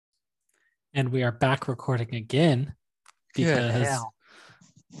And we are back recording again Good because hell.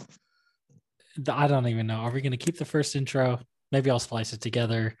 I don't even know. Are we going to keep the first intro? Maybe I'll splice it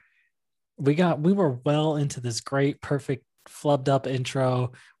together. We were well into this great, perfect, flubbed up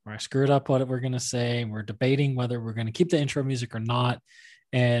intro where I screwed up what we're going to say. We're debating whether we're going to keep the intro music or not.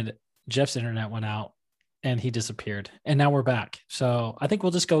 And Jeff's internet went out and he disappeared. And now we're back. So I think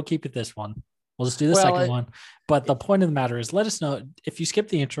we'll just go keep it this one. We'll just do the second one. But the point of the matter is, let us know if you skip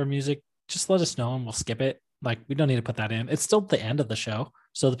the intro music, just let us know and we'll skip it. Like, we don't need to put that in. It's still the end of the show,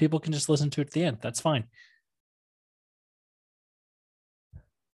 so the people can just listen to it at the end. That's fine.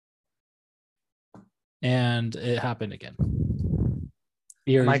 And it happened again.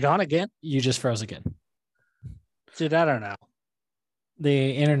 Am I gone again? You just froze again. Dude, I don't know.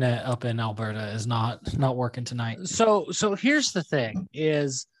 The internet up in Alberta is not working tonight. So here's the thing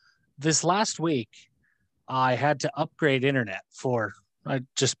is this last week I had to upgrade internet for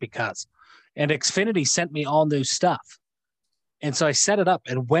just because. And Xfinity sent me all new stuff. And so I set it up,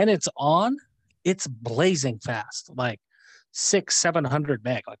 and when it's on, it's blazing fast, like 600-700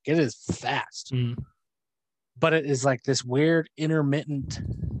 meg. Like, it is fast. But it is like this weird intermittent.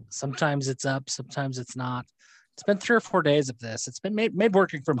 Sometimes it's up, sometimes it's not. It's been 3 or 4 days of this. It's been made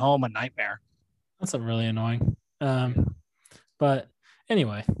working from home a nightmare. That's really annoying. But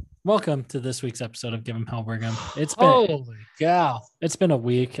anyway, welcome to this week's episode of Give 'em Hell Brigham. Holy cow. It's been a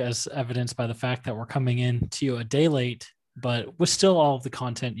week, as evidenced by the fact that we're coming in to you a day late, but with still all of the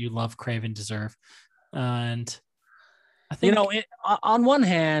content you love, crave, and deserve. And I think, on one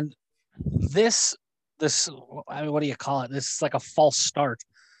hand, this I mean, what do you call it? This is like a false start.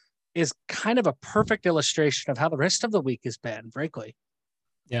 Is kind of a perfect illustration of how the rest of the week has been, frankly.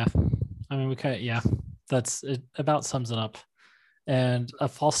 Yeah. I mean, that's it, about sums it up. And a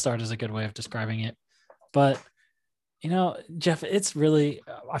false start is a good way of describing it. But, Jeff, it's really,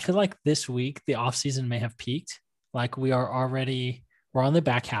 I feel like this week, the offseason may have peaked. Like, we're on the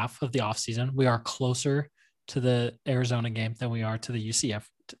back half of the offseason. We are closer to the Arizona game than we are to the UCF,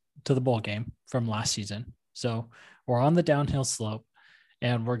 to the bowl game from last season. So we're on the downhill slope.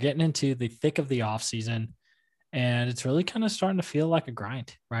 And we're getting into the thick of the offseason, and it's really kind of starting to feel like a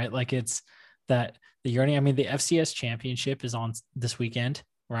grind, right? Like, it's that the yearning. I mean, the FCS championship is on this weekend,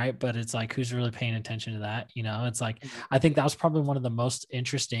 right? But it's like, who's really paying attention to that? It's like, I think that was probably one of the most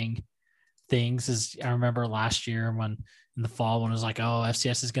interesting things. Is I remember last year when in the fall, when it was like, oh,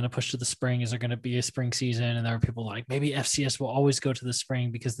 FCS is going to push to the spring. Is there going to be a spring season? And there were people like, maybe FCS will always go to the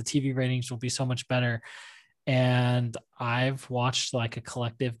spring because the TV ratings will be so much better. And I've watched like a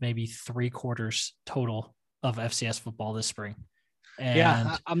collective, maybe 3/4 total of FCS football this spring. And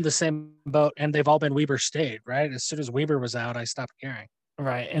yeah, I'm the same boat. And they've all been Weber State, right? As soon as Weber was out, I stopped caring.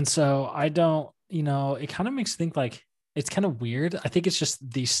 Right. And so I don't, it kind of makes me think like, it's kind of weird. I think it's just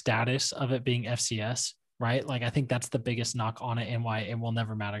the status of it being FCS, right? Like, I think that's the biggest knock on it and why it will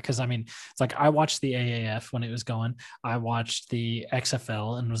never matter. Cause I mean, it's like, I watched the AAF when it was going, I watched the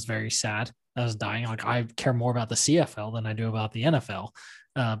XFL and was very sad. I was dying. Like, I care more about the CFL than I do about the NFL,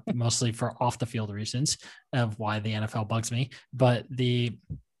 mostly for off the field reasons of why the NFL bugs me. But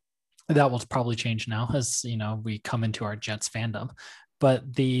that will probably change now as, we come into our Jets fandom.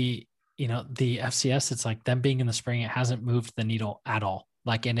 But the FCS, it's like them being in the spring, it hasn't moved the needle at all.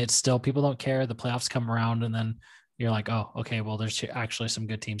 Like, and it's still, people don't care. The playoffs come around and then you're like, oh, okay, well, there's actually some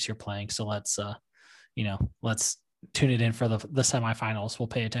good teams here playing. So let's tune it in for the semifinals. We'll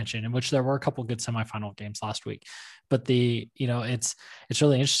pay attention, in which there were a couple of good semifinal games last week. But it's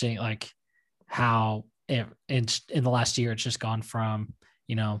really interesting, like how in the last year, it's just gone from,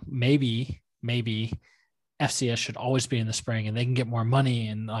 maybe FCS should always be in the spring and they can get more money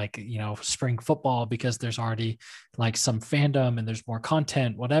and like, spring football because there's already like some fandom and there's more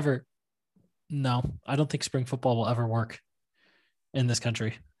content, whatever. No, I don't think spring football will ever work in this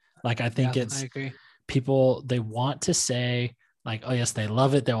country. Like, I think I agree. People, they want to say like, oh yes, they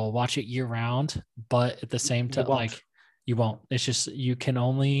love it. They will watch it year round, but at the same time, like, you won't. It's just, you can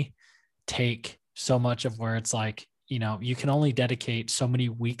only take so much of where it's like, you can only dedicate so many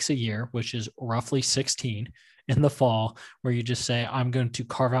weeks a year, which is roughly 16 in the fall, where you just say, I'm going to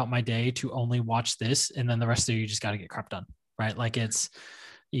carve out my day to only watch this. And then the rest of you just got to get crap done. Right. Like,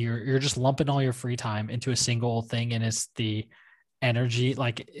 you're just lumping all your free time into a single thing. And it's the energy,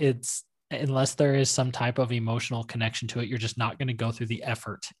 like, it's, unless there is some type of emotional connection to it, you're just not going to go through the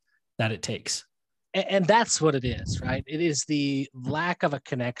effort that it takes. And that's what it is, right? It is the lack of a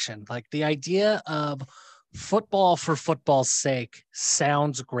connection. Like, the idea of football for football's sake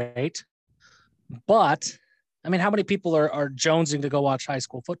sounds great, but I mean, how many people are jonesing to go watch high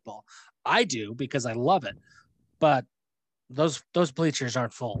school football? I do, because I love it. But those bleachers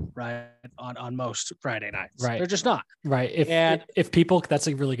aren't full, right? On most Friday nights. Right. They're just not. Right. If people, that's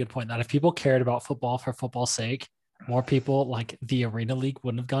a really good point, that if people cared about football for football's sake, more people, like the Arena League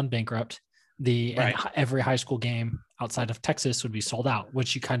wouldn't have gone bankrupt. And every high school game outside of Texas would be sold out,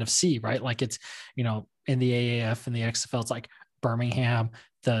 which you kind of see, right? Like it's, in the AAF and the XFL, it's like Birmingham,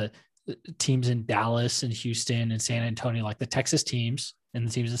 the teams in Dallas and Houston and San Antonio, like the Texas teams and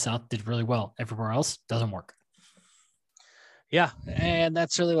the teams in the South did really well. Everywhere else doesn't work. Yeah. And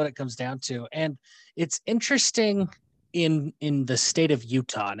that's really what it comes down to. And it's interesting in the state of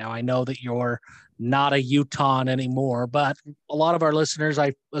Utah. Now, I know that you're not a Utahn anymore, but a lot of our listeners,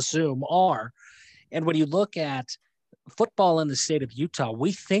 I assume, are. And when you look at football in the state of Utah,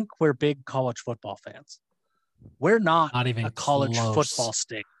 we think we're big college football fans. We're not even a college close. Football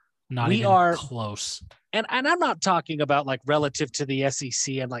state. We are close. And I'm not talking about like relative to the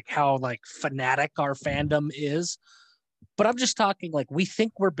SEC and like how like fanatic our fandom is, but I'm just talking like we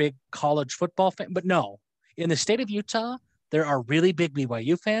think we're big college football fans. But no, in the state of Utah, there are really big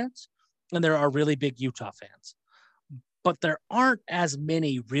BYU fans and there are really big Utah fans, but there aren't as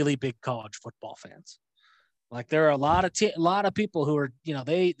many really big college football fans. Like there are a lot of people who are,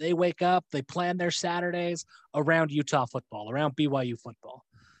 they wake up, they plan their Saturdays around Utah football, around BYU football.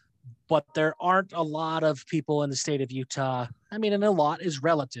 But there aren't a lot of people in the state of Utah. I mean, and a lot is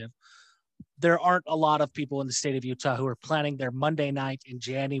relative. There aren't a lot of people in the state of Utah who are planning their Monday night in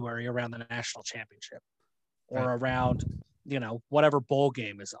January around the national championship or around, whatever bowl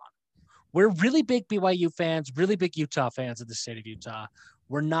game is on. We're really big BYU fans, really big Utah fans in the state of Utah.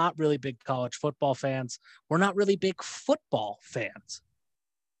 We're not really big college football fans. We're not really big football fans.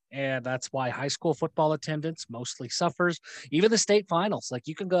 And that's why high school football attendance mostly suffers. Even the state finals, like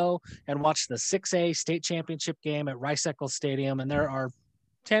you can go and watch the 6A state championship game at Rice-Eccles Stadium, and there are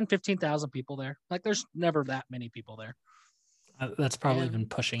 10, 15,000 people there. Like there's never that many people there. That's probably even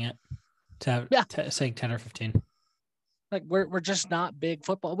pushing it to saying 10 or 15. Like we're just not big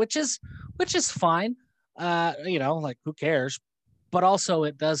football, which is fine. Like who cares? But also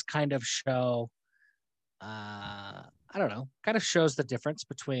it does kind of show, I don't know, kind of shows the difference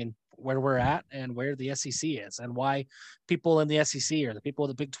between where we're at and where the SEC is and why people in the SEC or the people in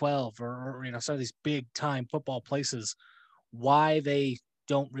the Big 12 or some of these big time football places, why they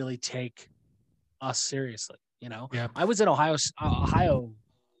don't really take us seriously. I was in Ohio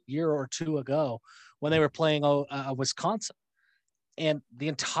a year or two ago when they were playing Wisconsin, and the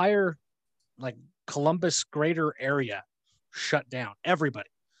entire like Columbus greater area shut down. Everybody,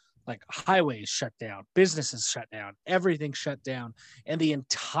 like highways shut down, businesses shut down, everything shut down. And the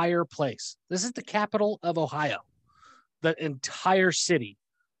entire place, this is the capital of Ohio, the entire city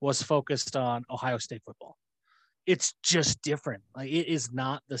was focused on Ohio State football. It's just different. Like it is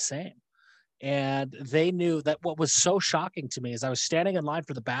not the same. And they knew that. What was so shocking to me is I was standing in line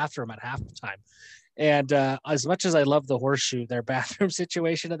for the bathroom at halftime. And as much as I love the Horseshoe, their bathroom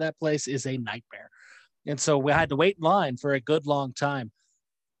situation at that place is a nightmare. And so we had to wait in line for a good long time.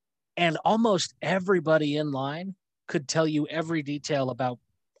 And almost everybody in line could tell you every detail about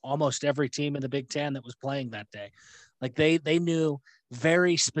almost every team in the Big Ten that was playing that day. Like they knew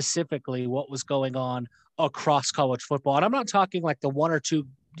very specifically what was going on across college football. And I'm not talking like the one or two,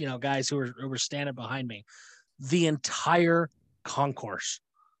 guys who were standing behind me. The entire concourse.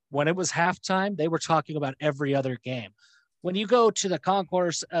 When it was halftime, they were talking about every other game. When you go to the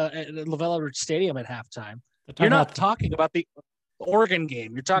concourse at LaVell Edwards Stadium at halftime, you're not talking about the Oregon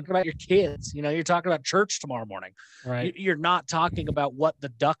game. You're talking about your kids. You're talking about church tomorrow morning. Right. You're not talking about what the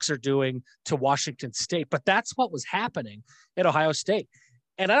Ducks are doing to Washington State. But that's what was happening at Ohio State.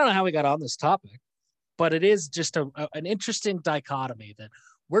 And I don't know how we got on this topic, but it is just an interesting dichotomy that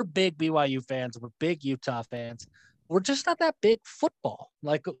we're big BYU fans. We're big Utah fans. We're just not that big football.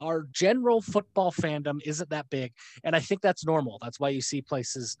 Like our general football fandom isn't that big. And I think that's normal. That's why you see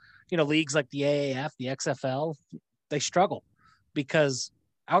places, leagues like the AAF, the XFL, they struggle because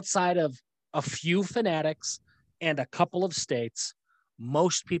outside of a few fanatics and a couple of states,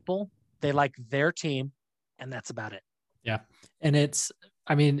 most people, they like their team and that's about it. Yeah. And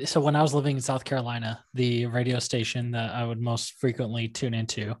so when I was living in South Carolina, the radio station that I would most frequently tune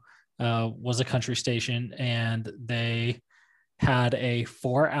into was a country station, and they had a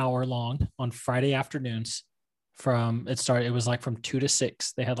 4-hour long on Friday afternoons it was like from 2 to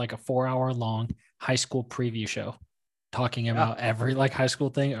 6. They had like a 4-hour long high school preview show talking about every like high school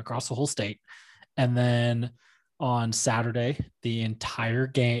thing across the whole state. And then on Saturday, the entire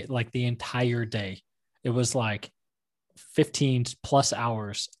game, like the entire day, it was like 15 plus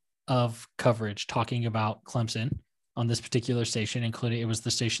hours of coverage talking about Clemson on this particular station, including it was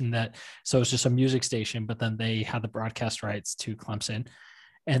the station that, so it's just a music station, but then they had the broadcast rights to Clemson.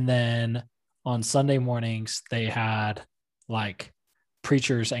 And then on Sunday mornings, they had like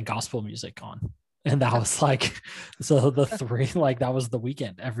preachers and gospel music on. And that was like, so the three, like that was the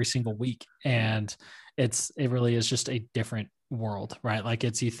weekend every single week. And it really is just a different world, right? Like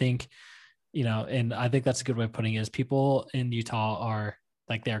you think, and I think that's a good way of putting it is people in Utah are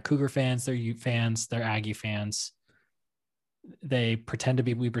like, they're Cougar fans, they're Ute fans, they're Aggie fans. They pretend to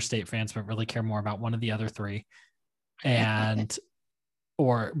be Weber State fans, but really care more about one of the other three. But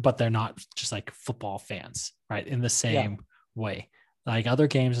they're not just like football fans, right? In the same way. Like other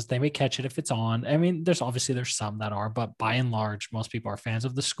games, they may catch it if it's on. I mean, there's some that are, but by and large, most people are fans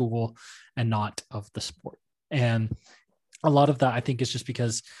of the school and not of the sport. And a lot of that, I think, is just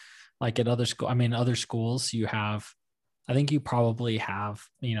because, like at other schools, you have, I think you probably have,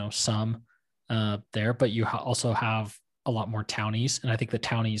 some there, but you also have a lot more townies. And I think the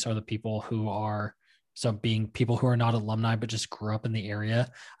townies are the people who are, so being people who are not alumni, but just grew up in the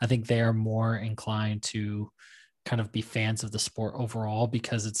area, I think they are more inclined to kind of be fans of the sport overall,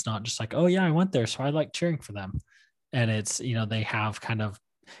 because it's not just like, oh yeah, I went there, so I like cheering for them. And it's, they have kind of,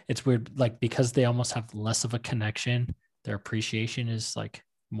 it's weird, like because they almost have less of a connection, their appreciation is like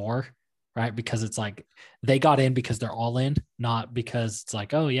more, right? Because it's like they got in because they're all in, not because it's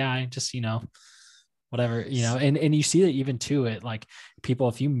like, oh yeah, I just, whatever, and you see that even too, it like people,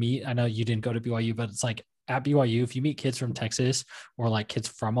 if you meet, I know you didn't go to BYU, but it's like at BYU, if you meet kids from Texas or like kids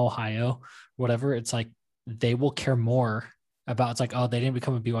from Ohio, whatever, it's like they will care more about, it's like, oh, they didn't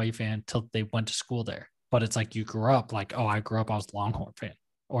become a BYU fan till they went to school there. But it's like you grew up like, oh, I grew up, I was a Longhorn fan.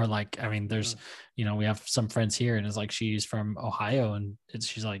 Or like, I mean, there's, we have some friends here and it's like, she's from Ohio and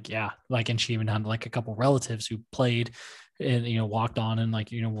she's like, yeah, like, and she even had like a couple relatives who played and, walked on and like,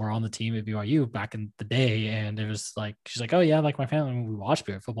 were on the team at BYU back in the day. And it was like, she's like, oh yeah, like my family, we watch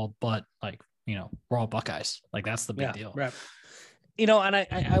BYU football, but like, we're all Buckeyes. Like that's the big deal. Right. And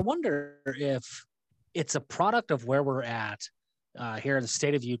I wonder if it's a product of where we're at here in the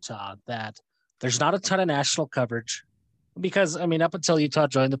state of Utah, that there's not a ton of national coverage. Because, I mean, up until Utah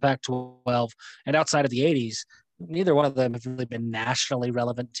joined the Pac-12 and outside of the 80s, neither one of them have really been nationally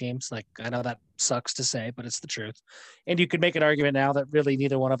relevant teams. Like, I know that sucks to say, but it's the truth. And you could make an argument now that really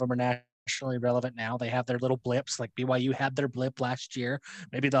neither one of them are nationally relevant now. They have their little blips, like BYU had their blip last year.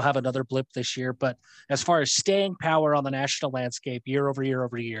 Maybe they'll have another blip this year. But as far as staying power on the national landscape year over year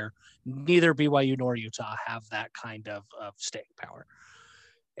over year, neither BYU nor Utah have that kind of staying power.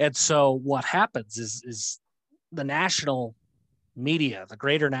 And so what happens is the national media, the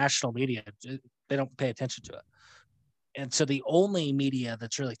greater national media, they don't pay attention to it. And so the only media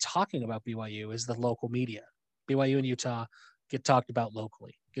that's really talking about BYU is the local media. BYU and Utah get talked about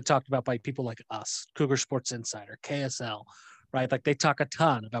locally, get talked about by people like us, Cougar Sports Insider, KSL, right? Like they talk a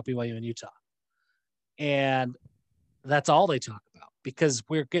ton about BYU and Utah. And that's all they talk about, because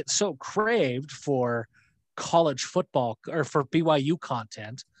we're getting so craved for college football or for BYU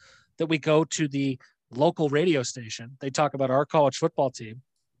content that we go to the local radio station. They talk about our college football team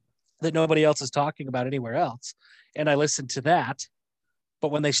that nobody else is talking about anywhere else. And I listen to that.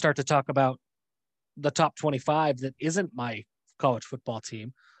 But when they start to talk about the top 25 that isn't my college football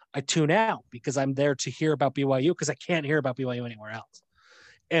team, I tune out, because I'm there to hear about BYU, because I can't hear about BYU anywhere else.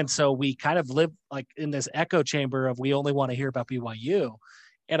 And so we kind of live like in this echo chamber of, we only want to hear about BYU.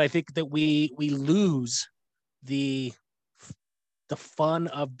 And I think that we lose the fun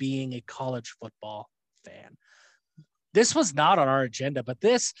of being a college football fan. This was not on our agenda, but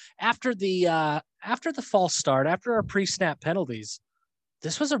this, after the false start, after our pre-snap penalties,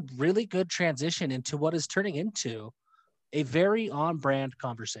 this was a really good transition into what is turning into a very on-brand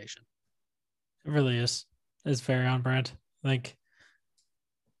conversation. It really is. It's very on brand. Like,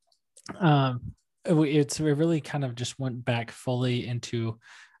 it really kind of just went back fully into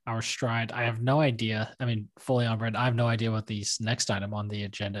our stride. I have no idea. I mean, fully on brand. I have no idea what the next item on the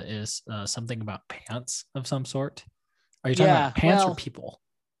agenda is. Something about pants of some sort. Are you talking about pants or people?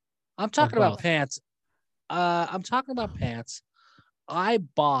 I'm talking about pants. I'm talking about pants. I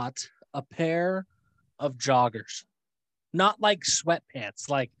bought a pair of joggers, not like sweatpants,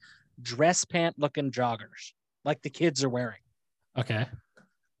 like dress pant looking joggers, like the kids are wearing. Okay.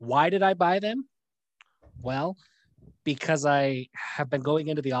 Why did I buy them? Well, because I have been going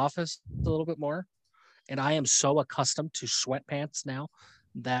into the office a little bit more, and I am so accustomed to sweatpants now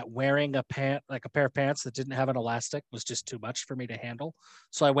that wearing a pair of pants that didn't have an elastic was just too much for me to handle.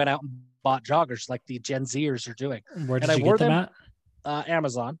 So I went out and bought joggers like the Gen Zers are doing. Where did you get them at?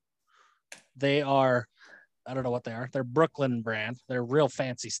 Amazon. They are, I don't know what they are. They're Brooklyn brand. They're real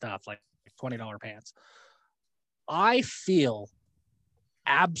fancy stuff, like $20 pants. I feel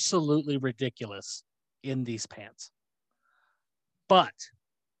absolutely ridiculous in these pants. But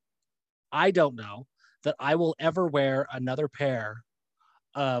I don't know that I will ever wear another pair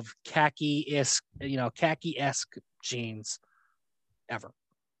of khaki-esque jeans ever.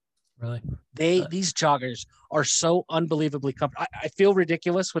 Really? These joggers are so unbelievably comfortable. I feel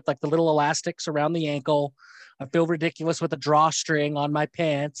ridiculous with like the little elastics around the ankle. I feel ridiculous with the drawstring on my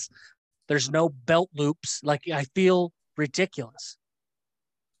pants. There's no belt loops. Like I feel ridiculous.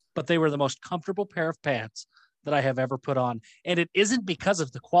 But they were the most comfortable pair of pants that I have ever put on. And it isn't because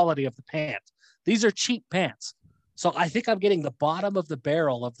of the quality of the pant. These are cheap pants. So I think I'm getting the bottom of the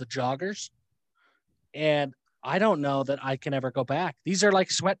barrel of the joggers. And I don't know that I can ever go back. These are like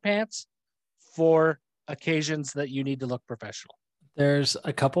sweatpants for occasions that you need to look professional. There's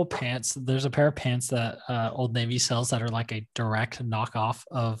a couple pants. There's a pair of pants that Old Navy sells that are like a direct knockoff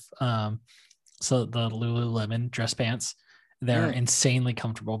of so the Lululemon dress pants. They're insanely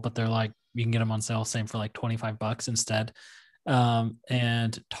comfortable, but they're like, you can get them on sale, same for like $25 instead.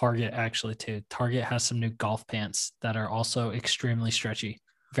 And Target actually too. Target has some new golf pants that are also extremely stretchy,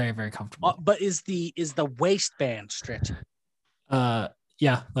 very, very comfortable. But is the waistband stretchy?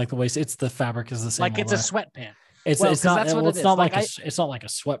 Yeah, like the waist. It's the fabric is the same. Like it's a sweatpant. It's not. Well, it's not like it's not like a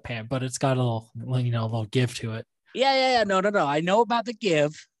sweatpant, but it's got a little give to it. Yeah. No. I know about the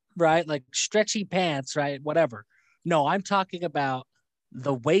give, right? Like stretchy pants, right? Whatever. No, I'm talking about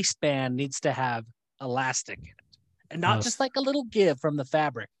the waistband needs to have elastic in it, and not just like a little give from the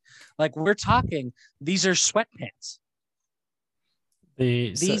fabric. Like we're talking, these are sweatpants.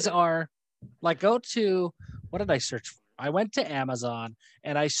 These are like, go to, what did I search for? I went to Amazon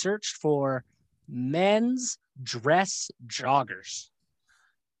and I searched for men's dress joggers.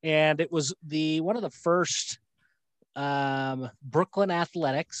 And it was one of the first Brooklyn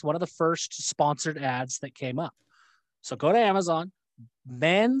Athletics, one of the first sponsored ads that came up. So go to Amazon,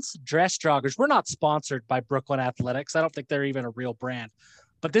 men's dress joggers. We're not sponsored by Brooklyn Athletics. I don't think they're even a real brand,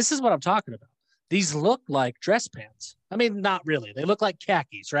 but this is what I'm talking about. These look like dress pants. I mean, not really. They look like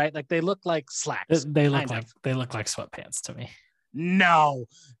khakis, right? Like they look like slacks. They look like sweatpants to me. No,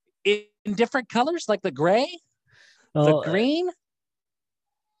 in different colors, like the gray, the green.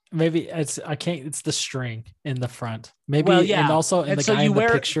 Maybe it's the string in the front. Maybe, well, yeah. And also, and the guy in the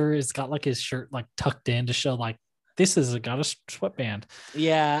picture has got like his shirt like tucked in to show like this is got a sweatband.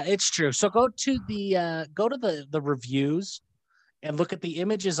 Yeah, it's true. So go to the reviews and look at the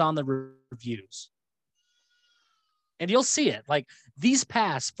images on the reviews. And you'll see it. Like these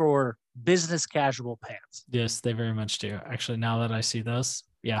pass for business casual pants. Yes, they very much do. Actually, now that I see those,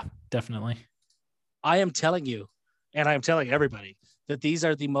 yeah, definitely. I am telling you, and I'm telling everybody, that these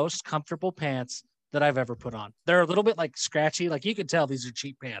are the most comfortable pants that I've ever put on. They're a little bit like scratchy. Like you can tell these are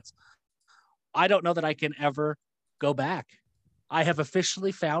cheap pants. I don't know that I can ever go back. I have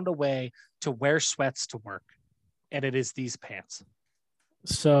officially found a way to wear sweats to work, and it is these pants.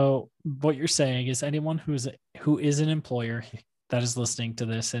 So what you're saying is anyone who is an employer that is listening to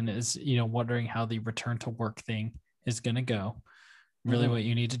this and is, wondering how the return to work thing is going to go, really what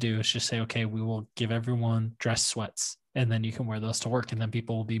you need to do is just say, okay, we will give everyone dress sweats and then you can wear those to work. And then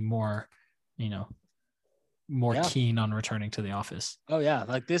people will be more, keen on returning to the office. Oh yeah.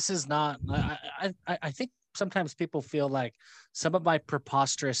 Like this is not, I think sometimes people feel like some of my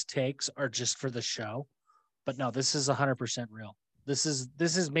preposterous takes are just for the show, but no, this is 100% real. This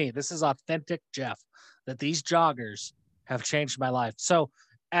is me. This is authentic Jeff, that these joggers have changed my life. So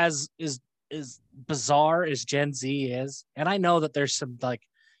as bizarre as Gen Z is, and I know that there's some like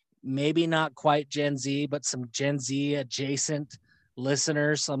maybe not quite Gen Z, but some Gen Z adjacent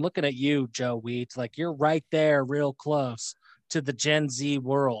listeners. So I'm looking at you, Joe Wheat, like you're right there real close to the Gen Z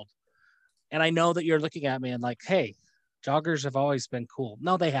world. And I know that you're looking at me and like, hey, joggers have always been cool.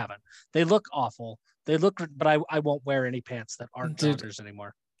 No, they haven't. They look awful. They look, but I won't wear any pants that aren't joggers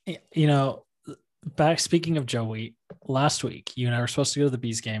anymore. Back speaking of Joe Wheat, last week you and I were supposed to go to the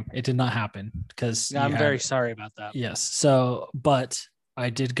Bees game. It did not happen because I'm very sorry about that. Yes. So, but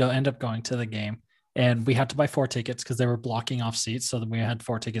I did end up going to the game, and we had to buy 4 tickets because they were blocking off seats. So then we had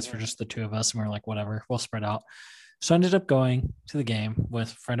 4 tickets for just the 2 of us, and we were like, whatever, we'll spread out. So I ended up going to the game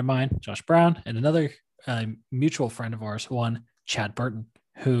with a friend of mine, Josh Brown, and another mutual friend of ours, one Chad Burton,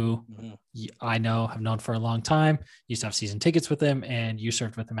 who I have known for a long time. Used to have season tickets with him, and you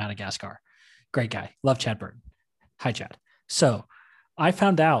served with him at Madagascar. Great guy. Love Chad Burton. Hi, Chad. So I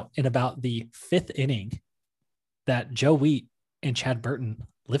found out in about the 5th inning that Joe Wheat and Chad Burton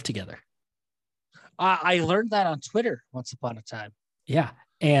live together. I learned that on Twitter once upon a time. Yeah.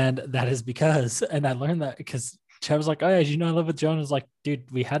 And that is because, and I learned that because Chad was like, "Oh yeah, you know I live with Joan." I was like,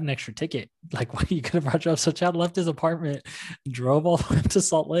 "Dude, we had an extra ticket. Like, why you could have brought Joe?" So Chad left his apartment, drove all the way to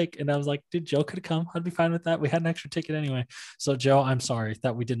Salt Lake, and I was like, "Dude, Joe could come. I'd be fine with that. We had an extra ticket anyway." So Joe, I'm sorry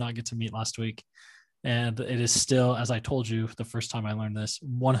that we did not get to meet last week, and it is still, as I told you the first time I learned this,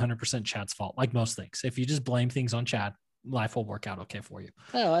 100% Chad's fault. Like most things, if you just blame things on Chad, life will work out okay for you.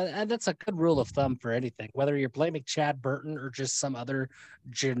 No, and that's a good rule of thumb for anything, whether you're blaming Chad Burton or just some other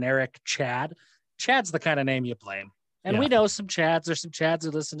generic Chad. Chad's the kind of name you blame. And we know some Chads. There's some Chads who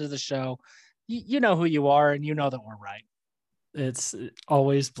listen to the show. You know who you are, and you know that we're right. It's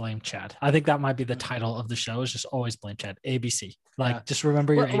always blame Chad. I think that might be the title of the show, is just always blame Chad. ABC. Like, just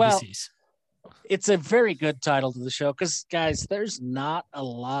remember your ABCs. It's a very good title to the show because, guys, there's not a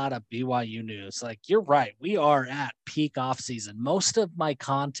lot of BYU news. Like, you're right. We are at peak off season. Most of my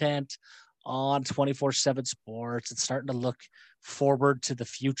content on 24/7 Sports, it's starting to look forward to the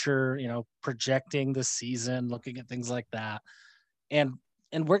future, projecting the season, looking at things like that. And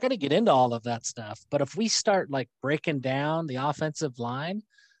we're going to get into all of that stuff. But if we start like breaking down the offensive line,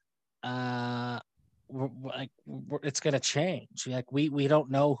 it's going to change. Like we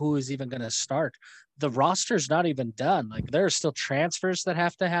don't know who is even going to start. The roster's not even done. Like there are still transfers that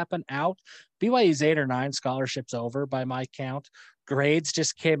have to happen out. BYU's 8 or 9 scholarships over by my count. Grades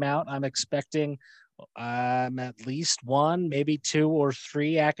just came out. I'm expecting at least 1, maybe 2 or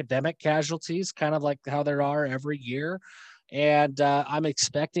 3 academic casualties, kind of like how there are every year. And I'm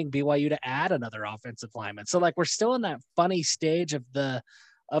expecting BYU to add another offensive lineman. So like we're still in that funny stage of the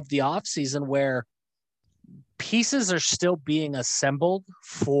off season where pieces are still being assembled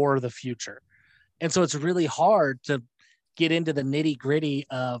for the future. And so it's really hard to get into the nitty gritty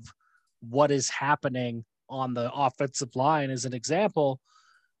of what is happening on the offensive line as an example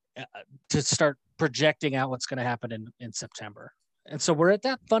to start projecting out what's going to happen in September. And so we're at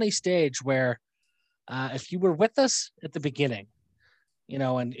that funny stage where if you were with us at the beginning,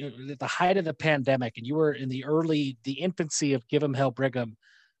 and at the height of the pandemic, and you were in the infancy of Give 'em Hell Brigham,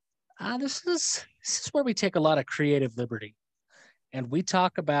 this is where we take a lot of creative liberty, and we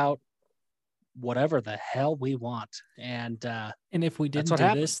talk about whatever the hell we want. And if we didn't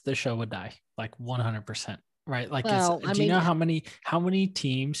do this, the show would die, like 100%. Right? Like, do you know how many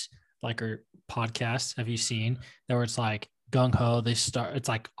teams like or podcasts have you seen that where it's like gung ho? They start. It's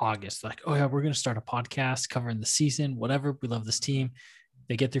like August. Like, oh yeah, we're gonna start a podcast covering the season. Whatever. We love this team.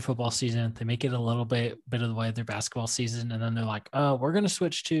 They get through football season. They make it a little bit of the way of their basketball season, and then they're like, oh, we're gonna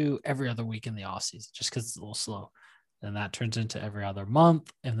switch to every other week in the off season just because it's a little slow. Then that turns into every other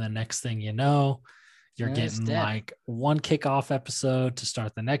month, and the next thing you know, you're getting like one kickoff episode to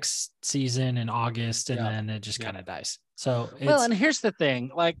start the next season in August, and then it just kind of dies. So and here's the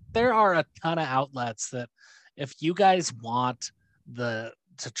thing: like there are a ton of outlets that, if you guys want to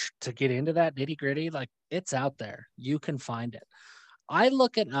get into that nitty gritty, like it's out there. You can find it. I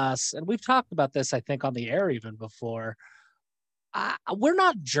look at us, and we've talked about this, I think, on the air even before. We're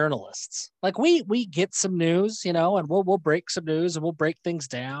not journalists. Like we get some news, and we'll break some news and we'll break things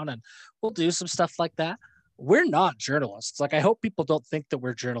down and we'll do some stuff like that. We're not journalists. Like I hope people don't think that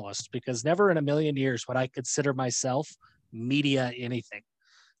we're journalists, because never in a million years would I consider myself media anything.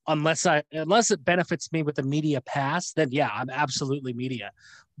 Unless it benefits me with the media pass, then yeah, I'm absolutely media.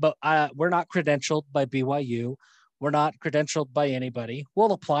 But we're not credentialed by BYU. We're not credentialed by anybody.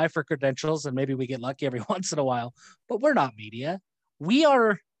 We'll apply for credentials and maybe we get lucky every once in a while, but we're not media.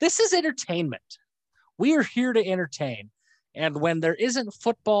 This is entertainment. We are here to entertain. And when there isn't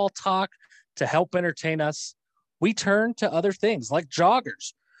football talk to help entertain us, we turn to other things like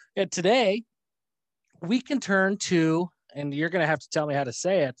joggers. And today we can turn to, and you're going to have to tell me how to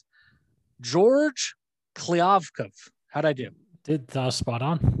say it, George Kliavkov. How'd I do? That was spot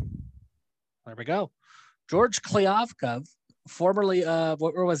on. There we go. George Kliavkov, formerly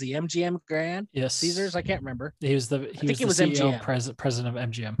where was he? MGM Grand? Yes. Caesars? I can't remember. He was the CEO, MGM. President of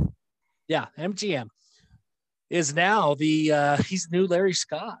MGM. Yeah, MGM is now he's new Larry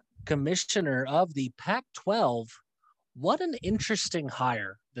Scott, commissioner of the Pac-12. What an interesting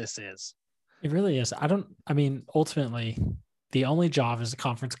hire this is. It really is. Ultimately, the only job as a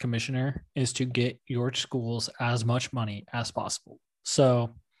conference commissioner is to get your schools as much money as possible.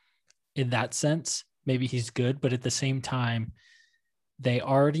 So in that sense, maybe he's good, but at the same time, the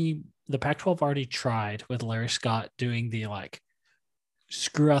Pac-12 already tried with Larry Scott doing the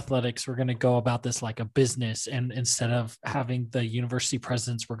screw athletics. We're going to go about this like a business. And instead of having the university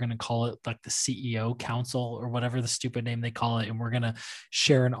presidents, we're going to call it like the CEO council or whatever the stupid name they call it. And we're going to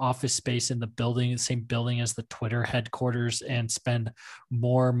share an office space in the same building as the Twitter headquarters, and spend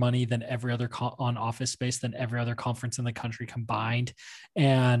more money than every other on office space than every other conference in the country combined.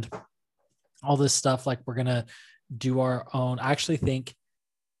 And all this stuff, like we're going to do our own. I actually think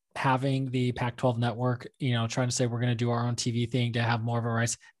having the Pac-12 network, trying to say we're going to do our own TV thing to have more of a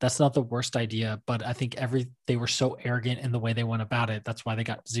rights, that's not the worst idea. But I think they were so arrogant in the way they went about it. That's why they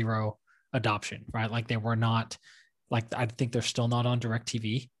got zero adoption, right? Like they were not, like, I think they're still not on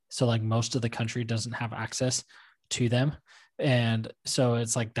DirecTV. So like most of the country doesn't have access to them. And so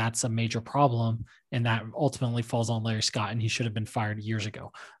it's like, that's a major problem. And that ultimately falls on Larry Scott, and he should have been fired years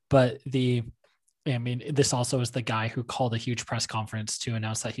ago. But this also is the guy who called a huge press conference to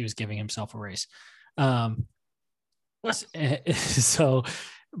announce that he was giving himself a raise. So,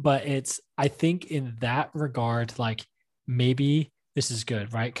 but I think in that regard, like maybe this is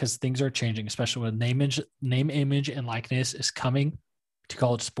good, right? Because things are changing, especially with name, image, and likeness is coming to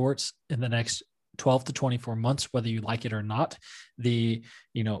college sports in the next 12 to 24 months, whether you like it or not.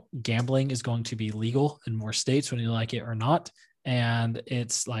 Gambling is going to be legal in more states, whether you like it or not. And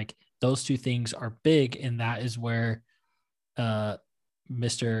it's like, those two things are big, and that is where Mr.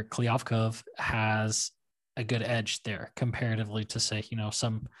 Kliavkov has a good edge there comparatively to, say,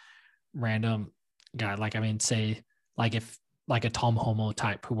 some random guy. Like, say like if like a Tom Homo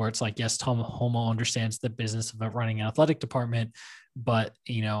type, where it's like, yes, Tom Homo understands the business of running an athletic department, but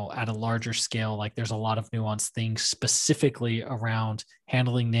at a larger scale, like there's a lot of nuanced things specifically around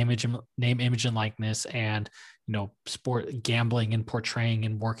handling name, image, and likeness, and sport gambling and portraying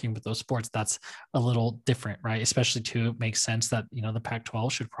and working with those sports. That's a little different, right? Especially it makes sense that the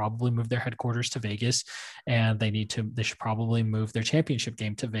Pac-12 should probably move their headquarters to Vegas, and they should probably move their championship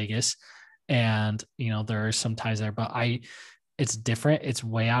game to Vegas. And there are some ties there, but it's different. It's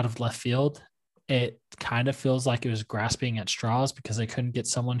way out of left field. It kind of feels like it was grasping at straws because they couldn't get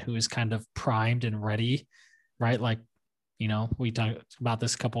someone who is kind of primed and ready, right? Like, we talked about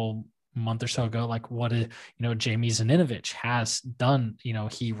this a couple month or so ago, like what Jamie Zaninovich has done.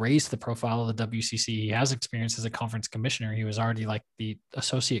 He raised the profile of the WCC. He has experience as a conference commissioner. He was already like the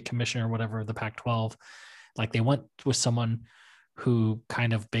associate commissioner or whatever of the Pac-12. Like they went with someone who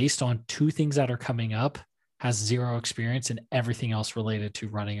kind of, based on two things that are coming up, has zero experience in everything else related to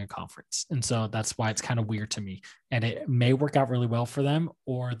running a conference. And so that's why it's kind of weird to me. And it may work out really well for them,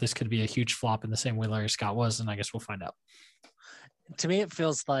 or this could be a huge flop in the same way Larry Scott was. And I guess we'll find out. To me, it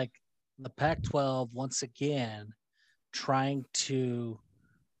feels like the Pac-12 once again trying to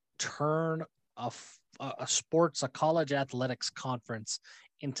turn a college athletics conference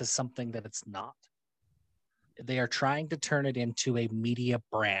into something that it's not. They are trying to turn it into a media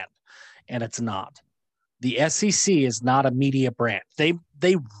brand, and it's not. The SEC is not a media brand. They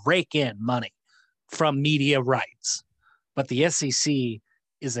rake in money from media rights, but the SEC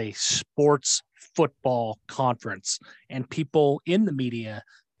is a sports football conference, and people in the media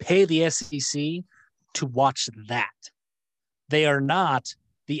pay the SEC to watch that. They are not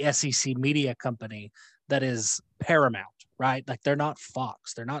the SEC media company that is paramount, right? Like they're not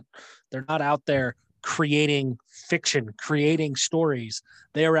Fox. They're not out there creating fiction, creating stories.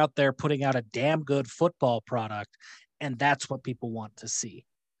 They are out there putting out a damn good football product, and that's what people want to see.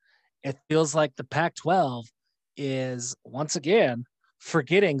 It feels like the Pac-12 is once again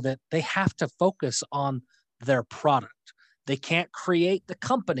forgetting that they have to focus on their product. They can't create the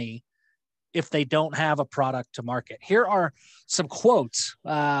company if they don't have a product to market. Here are some quotes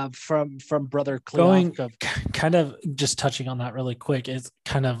from Brother Kliavkov. Kind of just touching on that really quick, it's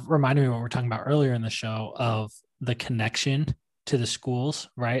kind of reminding me of what we were talking about earlier in the show of the connection to the schools,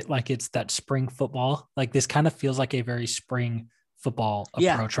 right? Like it's that spring football. Like this kind of feels like a very spring football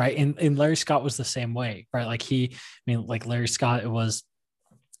approach, right? And Larry Scott was the same way, right? Like Larry Scott,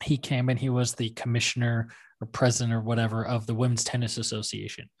 he came and he was the commissioner or president or whatever of the Women's Tennis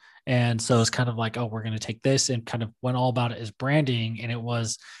Association. And so it's kind of like, oh, we're going to take this, and kind of went all about it as branding. And it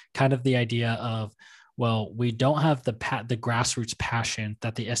was kind of the idea of, well, we don't have the grassroots passion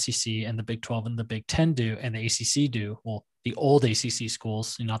that the SEC and the Big 12 and the Big 10 do, and the ACC do. Well, the old ACC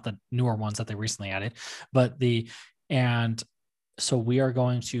schools, not the newer ones that they recently added, and so we are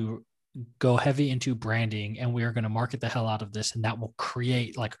going to go heavy into branding, and we are going to market the hell out of this. And that will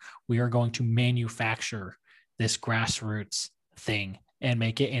create, like, we are going to manufacture this grassroots thing and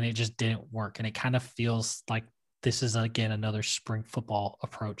make it. And it just didn't work. And it kind of feels like this is, again, another spring football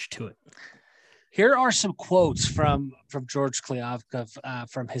approach to it. Here are some quotes from George Kliavkov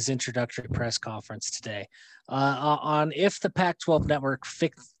from his introductory press conference today on if the Pac-12 network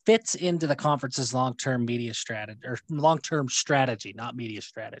fits into the conference's long-term media strategy, or long-term strategy, not media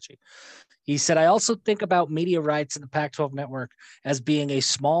strategy. He said, I also think about media rights in the Pac-12 network as being a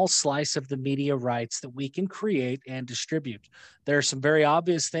small slice of the media rights that we can create and distribute. There are some very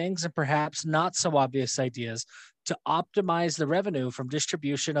obvious things and perhaps not so obvious ideas to optimize the revenue from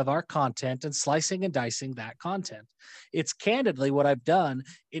distribution of our content and slicing and dicing that content. It's candidly what I've done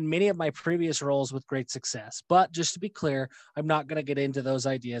in many of my previous roles with great success. But just to be clear, I'm not going to get into those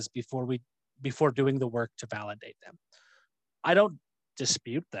ideas before doing the work to validate them. I don't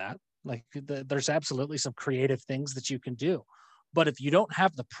dispute that. Like there's absolutely some creative things that you can do. But if you don't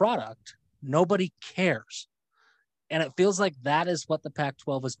have the product, nobody cares. And it feels like that is what the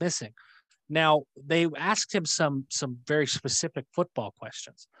Pac-12 is missing. Now, they asked him some very specific football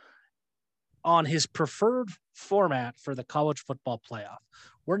questions on his preferred format for the college football playoff.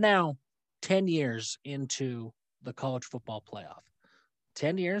 We're now 10 years into the college football playoff.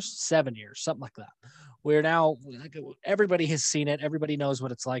 10 years, 7 years, something like that. We're now, everybody has seen it. Everybody knows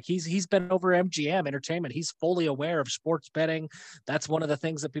what it's like. He's been over MGM Entertainment. He's fully aware of sports betting. That's one of the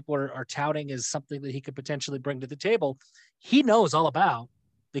things that people are touting as something that he could potentially bring to the table. He knows all about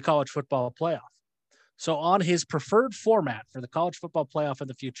the college football playoff. So on his preferred format for the college football playoff in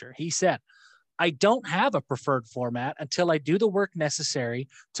the future, he said, I don't have a preferred format until I do the work necessary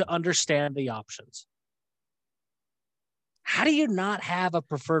to understand the options. How do you not have a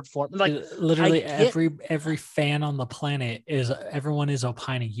preferred format? Like literally every fan on the planet everyone is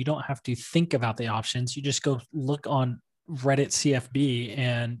opining. You don't have to think about the options. You just go look on Reddit CFB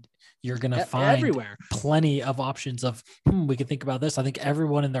and you're going to find everywhere plenty of options of, we can think about this. I think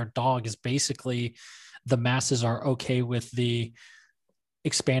everyone and their dog is basically, the masses are okay with the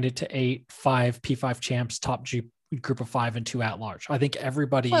expanded to 5 P5 champs, top group of 5 and 2 at large. I think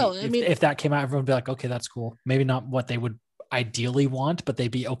everybody, if that came out, everyone would be like, okay, that's cool. Maybe not what they would ideally want, but they'd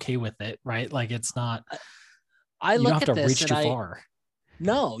be okay with it. Right. Like it's not, I look don't have at to reach too far.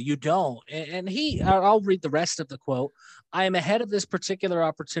 No, you don't. And I'll read the rest of the quote. I am ahead of this particular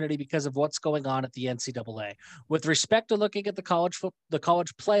opportunity because of what's going on at the NCAA. With respect to looking at the college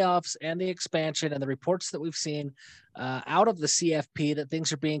playoffs and the expansion and the reports that we've seen out of the CFP, that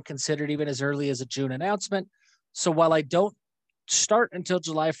things are being considered even as early as a June announcement. So while I don't start until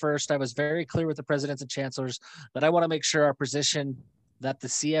July 1st, I was very clear with the presidents and chancellors that I want to make sure our position that the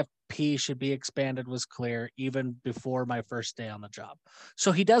CFP should be expanded was clear even before my first day on the job.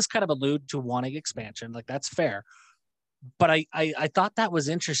 So he does kind of allude to wanting expansion. Like that's fair. But I thought that was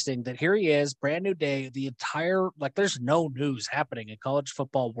interesting that here he is, brand new day, the entire, like there's no news happening in college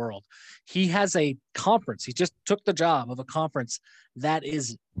football world. He has a conference. He just took the job of a conference that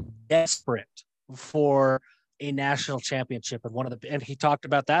is desperate for a national championship. And he talked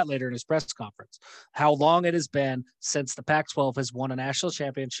about that later in his press conference, how long it has been since the Pac-12 has won a national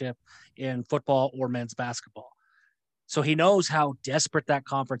championship in football or men's basketball. So he knows how desperate that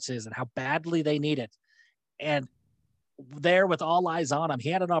conference is and how badly they need it. And there, with all eyes on him, he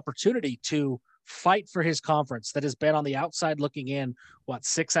had an opportunity to fight for his conference that has been on the outside looking in,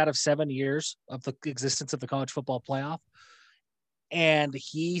 6 out of 7 years of the existence of the college football playoff. And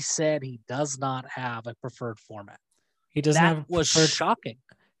he said he does not have a preferred format. He doesn't have shocking.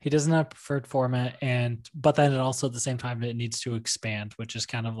 He doesn't have preferred format, but then it also at the same time it needs to expand, which is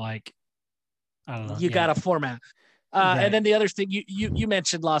kind of like, I don't know. You got a format. Right. And then the other thing, you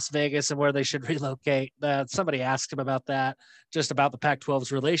mentioned Las Vegas and where they should relocate. Somebody asked him about that, just about the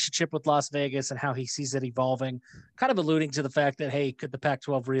Pac-12's relationship with Las Vegas and how he sees it evolving, kind of alluding to the fact that, hey, could the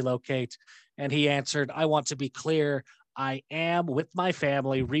Pac-12 relocate? And he answered, I want to be clear. I am, with my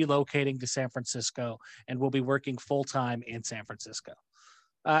family, relocating to San Francisco and will be working full-time in San Francisco.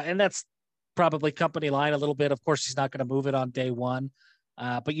 And that's probably company line a little bit. Of course, he's not going to move it on day one.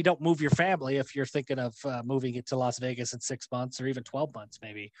 But you don't move your family if you're thinking of moving it to Las Vegas in 6 months or even 12 months,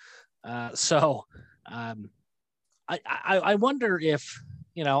 maybe. I wonder if,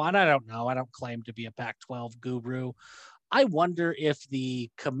 and I don't know, I don't claim to be a Pac-12 guru. I wonder if the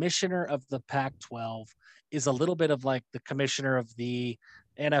commissioner of the Pac-12 is a little bit of like the commissioner of the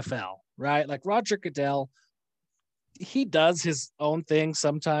NFL, right? Like Roger Goodell, he does his own thing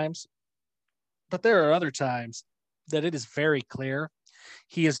sometimes, but there are other times that it is very clear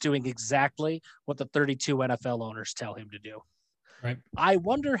he is doing exactly what the 32 NFL owners tell him to do. Right. I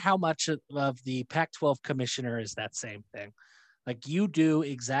wonder how much of the Pac-12 commissioner is that same thing. Like you do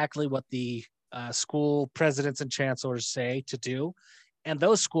exactly what the school presidents and chancellors say to do. And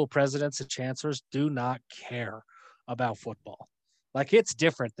those school presidents and chancellors do not care about football. Like it's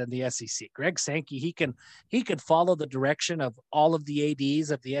different than the SEC. Greg Sankey, he can follow the direction of all of the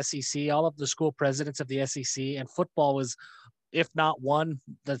ADs of the SEC, all of the school presidents of the SEC, and football is, if not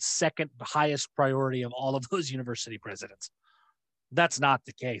the second highest priority of all of those university presidents. That's not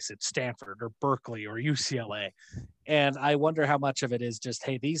the case at Stanford or Berkeley or UCLA. And I wonder how much of it is just,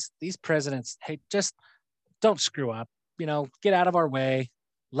 hey, these presidents, hey, just don't screw up, get out of our way.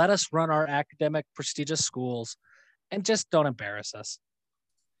 Let us run our academic prestigious schools and just don't embarrass us.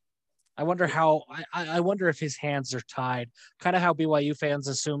 I wonder how. I wonder if his hands are tied, kind of how BYU fans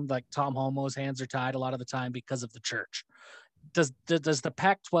assumed like Tom Homo's hands are tied a lot of the time because of the church. Does the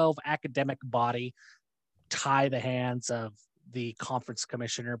Pac-12 academic body tie the hands of the conference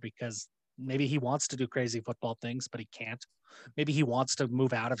commissioner because maybe he wants to do crazy football things, but he can't? Maybe he wants to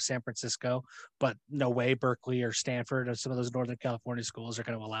move out of San Francisco, but no way Berkeley or Stanford or some of those Northern California schools are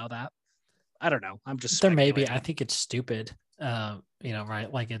going to allow that. I don't know. I'm just there may be. I think it's stupid.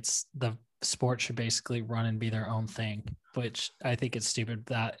 Right? Like it's the sport should basically run and be their own thing, which I think it's stupid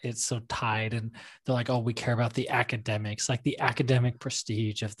that it's so tied. And they're like, oh, we care about the academics, like the academic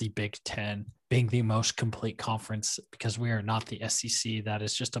prestige of the Big Ten being the most complete conference, because we are not the SEC. That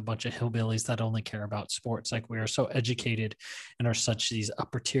is just a bunch of hillbillies that only care about sports. Like we are so educated and are such these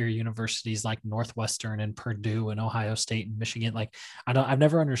upper tier universities like Northwestern and Purdue and Ohio State and Michigan. Like I've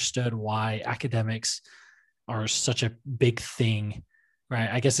never understood why academics are such a big thing, right?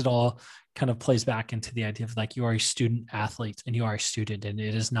 I guess it all kind of plays back into the idea of like you are a student athlete and you are a student, and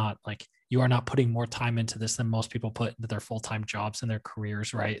it is not like you are not putting more time into this than most people put into their full-time jobs and their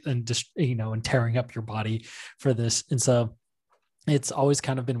careers, right? And just, and tearing up your body for this. And so it's always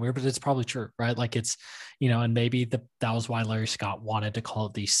kind of been weird, but it's probably true, right? Like it's, and maybe that was why Larry Scott wanted to call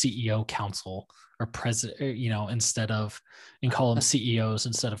it the CEO Council or president, instead of, and call them CEOs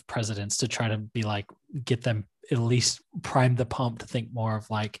instead of presidents, to try to be like, get them at least prime the pump to think more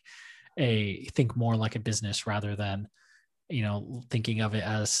like a business rather than, thinking of it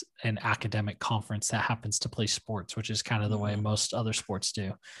as an academic conference that happens to play sports, which is kind of the way most other sports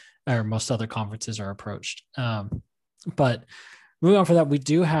do, or most other conferences are approached. But moving on from that, we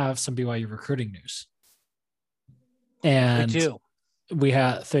do have some BYU recruiting news. And we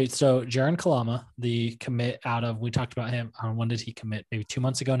have, so Jaron Kalama, the commit out of, we talked about him on, when did he commit? Maybe 2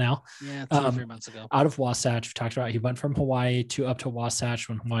 months ago now. Yeah, 2-3 months ago. Out of Wasatch, we talked about, he went from Hawaii up to Wasatch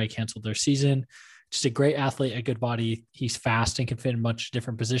when Hawaii canceled their season. Just a great athlete, a good body. He's fast and can fit in much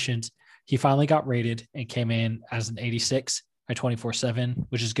different positions. He finally got rated and came in as an 86 by 24/7,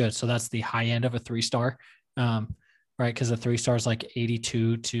 which is good. So that's the high end of a 3-star. Right, because a 3-star is like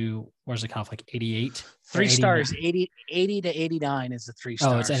 82 to, where's the cutoff, like 88? 3 stars, 80 to 89 is the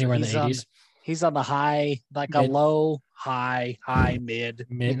 3-star. Oh, it's anywhere in the 80s. He's on the high, like a low, high, mid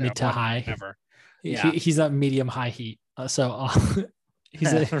to high. Whatever. Yeah. He's a medium high heat.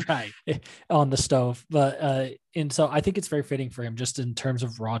 He's right on the stove, but and so I think it's very fitting for him just in terms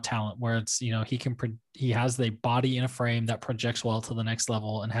of raw talent, where it's, he has the body in a frame that projects well to the next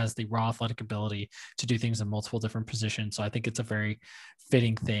level and has the raw athletic ability to do things in multiple different positions. So I think it's a very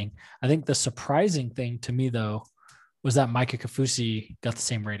fitting thing. I think the surprising thing to me though was that Micah Kafusi got the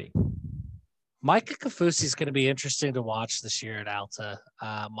same rating. Micah Kafusi is going to be interesting to watch this year at Alta.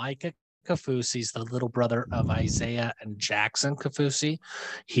 Micah Kafusi's the little brother of Isaiah and Jackson Kafusi.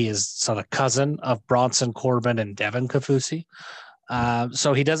 He is the cousin of Bronson Corbin and Devin Kafusi.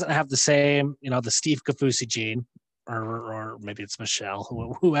 So he doesn't have the same, the Steve Kafusi gene, or maybe it's Michelle,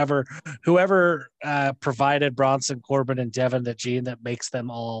 whoever provided Bronson Corbin and Devin the gene that makes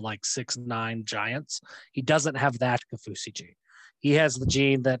them all like 6'9" giants. He doesn't have that Kafusi gene. He has the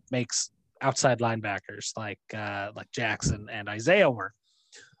gene that makes outside linebackers like Jackson and Isaiah were.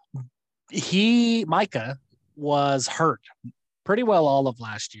 Micah was hurt pretty well all of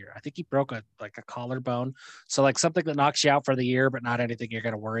last year. I think he broke a collarbone. So like something that knocks you out for the year, but not anything you're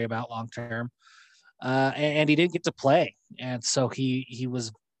going to worry about long-term. And he didn't get to play. And so he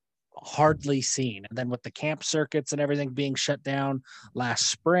was hardly seen. And then with the camp circuits and everything being shut down last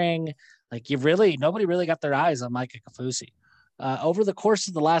spring, like nobody really got their eyes on Micah Kafusi. Over the course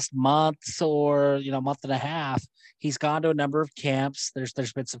of the last month or, month and a half, he's gone to a number of camps.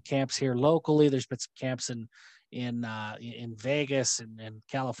 There's been some camps here locally. There's been some camps in Vegas and in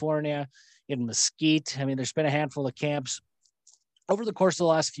California, in Mesquite. I mean, there's been a handful of camps over the course of the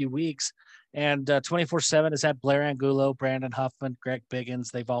last few weeks. And 24/7 has had Blair Angulo, Brandon Huffman, Greg Biggins.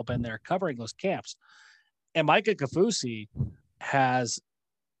 They've all been there covering those camps. And Micah Kafusi has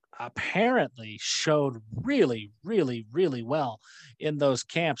apparently showed really, really, really well in those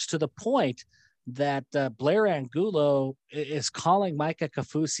camps, to the point that Blair Angulo is calling Micah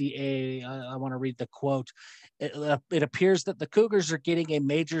Kafusi I want to read the quote. It appears that the Cougars are getting a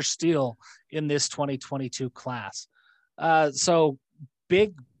major steal in this 2022 class. So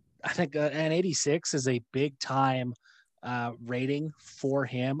big, I think an 86 is a big time rating for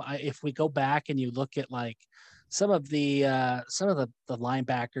him. If we go back and you look at like some of the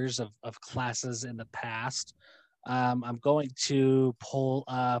linebackers of classes in the past, I'm going to pull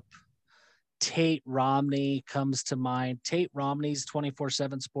up Tate Romney comes to mind. Tate Romney's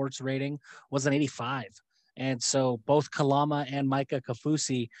 24/7 sports rating was an 85. And so both Kalama and Micah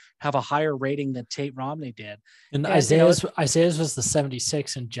Kafusi have a higher rating than Tate Romney did. And And, you know, Isaiah's was the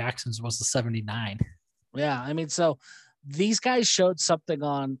 76 and Jackson's was the 79. yeah, I mean, so these guys showed something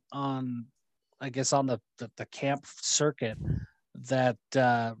on I guess on the camp circuit that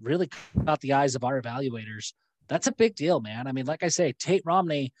really caught the eyes of our evaluators. That's a big deal, man. I mean, like I say, Tate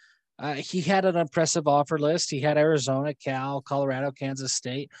Romney, he had an impressive offer list. He had Arizona, Cal, Colorado, Kansas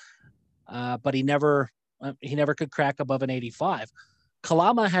State, but he never could crack above an 85.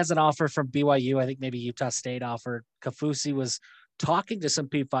 Kalama has an offer from BYU. I think maybe Utah State offered. Kafusi was talking to some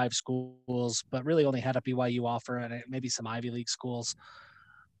P5 schools, but really only had a BYU offer and maybe some Ivy League schools.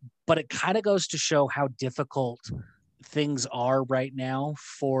 But it kind of goes to show how difficult things are right now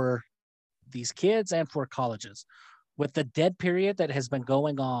for these kids and for colleges. With the dead period that has been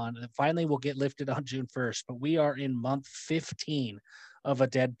going on, and finally will get lifted on June 1st, but we are in month 15 of a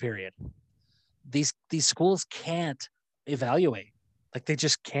dead period. These schools can't evaluate. Like, they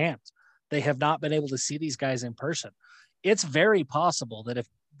just can't. They have not been able to see these guys in person. It's very possible that if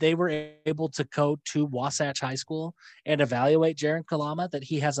they were able to go to Wasatch High School and evaluate Jaron Kalama, that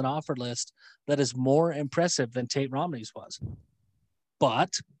he has an offer list that is more impressive than Tate Romney's was.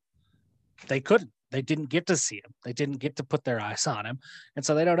 But they couldn't. They didn't get to see him. They didn't get to put their eyes on him. And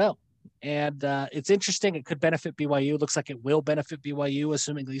so they don't know. And it's interesting. It could benefit BYU. It looks like it will benefit BYU,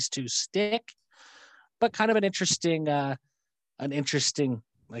 assuming these two stick. But kind of an interesting,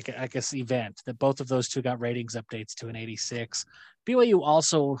 like, I guess, event that both of those two got ratings updates to an 86. BYU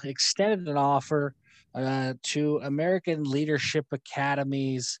also extended an offer to American Leadership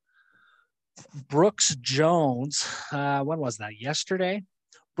Academy's Brooks Jones. When was that? Yesterday?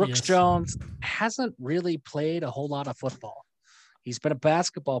 Brooks Jones hasn't really played a whole lot of football. He's been a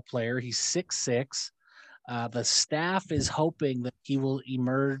basketball player. He's 6'6". The staff is hoping that he will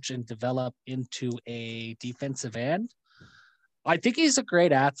emerge and develop into a defensive end. I think he's a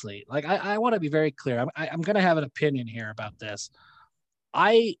great athlete. Like, I want to be very clear. I'm going to have an opinion here about this.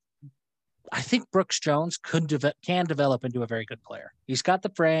 I think Brooks Jones can develop into a very good player. He's got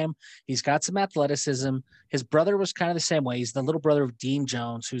the frame. He's got some athleticism. His brother was kind of the same way. He's the little brother of Dean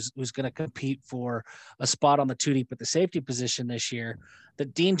Jones, who's going to compete for a spot on the two deep at the safety position this year.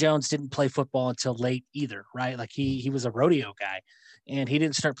 That Dean Jones didn't play football until late either, right? Like, he was a rodeo guy, and he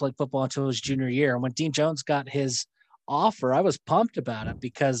didn't start playing football until his junior year. And when Dean Jones got his offer, I was pumped about it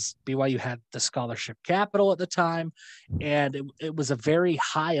because BYU had the scholarship capital at the time, and it was a very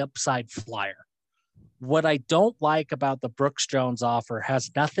high upside flyer. What I don't like about the Brooks Jones offer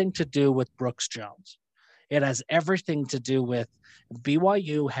has nothing to do with Brooks Jones. It has everything to do with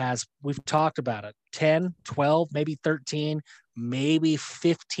BYU has, we've talked about it, 10, 12, maybe 13, maybe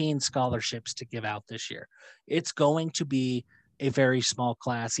 15 scholarships to give out this year. It's going to be a very small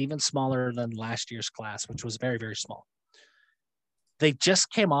class, even smaller than last year's class, which was very, very small. They just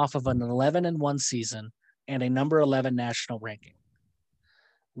came off of an 11-1 season and a number 11 national ranking.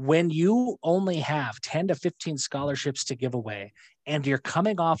 When you only have 10 to 15 scholarships to give away, and you're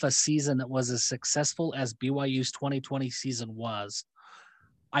coming off a season that was as successful as BYU's 2020 season was,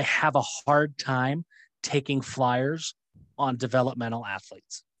 I have a hard time taking flyers on developmental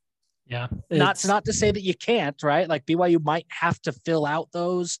athletes. Yeah. Not to say that you can't, right? Like, BYU might have to fill out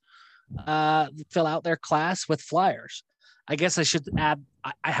their class with flyers. I guess I should add,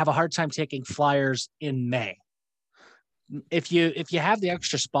 I have a hard time taking flyers in May. If you have the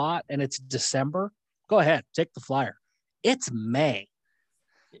extra spot and it's December, go ahead, take the flyer. It's May.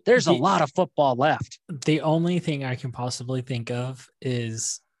 There's a lot of football left. The only thing I can possibly think of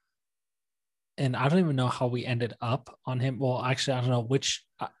is, and I don't even know how we ended up on him. Well, actually, I don't know which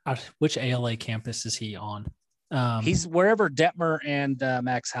ALA campus is he on. He's wherever Detmer and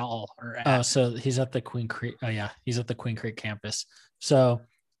Max Howell are at. Oh, so he's at the Queen Creek. Oh, yeah, he's at the Queen Creek campus. So,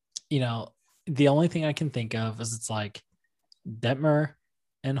 the only thing I can think of is it's like Detmer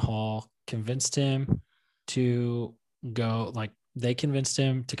and Hall convinced him to go. Like, they convinced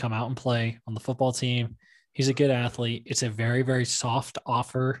him to come out and play on the football team. He's a good athlete. It's a very, very soft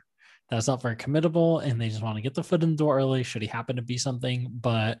offer that's not very committable, and they just want to get the foot in the door early should he happen to be something.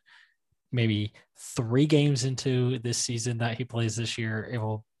 But maybe 3 games into this season that he plays this year, it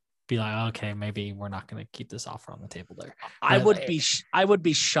will be like, okay, maybe we're not going to keep this offer on the table there. I would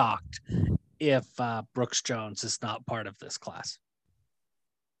be shocked if Brooks Jones is not part of this class.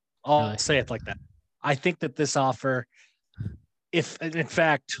 I'll say it like that. I think that this offer, if in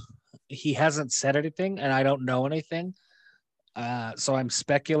fact he hasn't said anything and I don't know anything, so I'm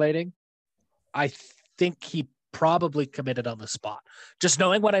speculating, I think he probably committed on the spot. Just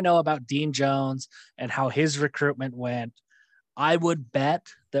knowing what I know about Dean Jones and how his recruitment went, I would bet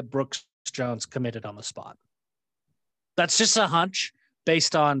that Brooks Jones committed on the spot. That's just a hunch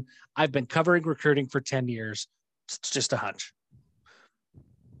based on I've been covering recruiting for 10 years. It's just a hunch.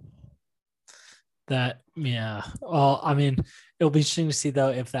 Yeah. Well, I mean, it'll be interesting to see though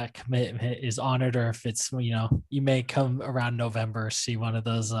if that commitment is honored or if it's, you may come around November, see one of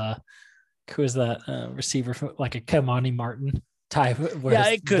those who is that receiver like a Kamani Martin type where yeah,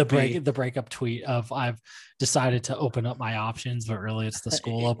 it could the breakup tweet of I've decided to open up my options, but really it's the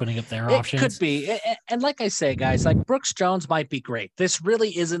school opening up their options. It could be. And like I say, guys, like Brooks Jones might be great. This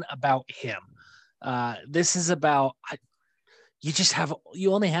really isn't about him. This is about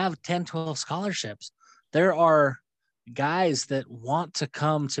you only have 10, 12 scholarships. There are guys that want to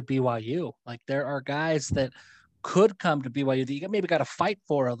come to BYU. Like there are guys that could come to BYU that you maybe got to fight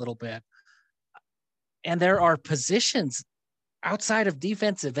for a little bit. And there are positions outside of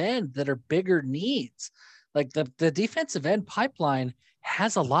defensive end that are bigger needs. Like the defensive end pipeline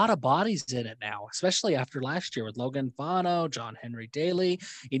has a lot of bodies in it now, especially after last year with Logan Fano, John Henry Daly,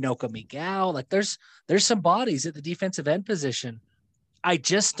 Inoka Miguel. Like there's some bodies at the defensive end position. I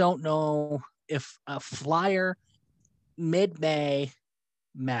just don't know if a flyer mid-May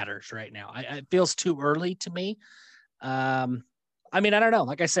matters right now. It feels too early to me. I mean, I don't know.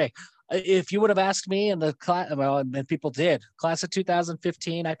 Like I say, if you would have asked me in the class, well, and people did, class of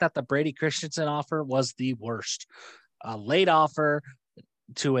 2015, I thought the Brady Christensen offer was the worst. A late offer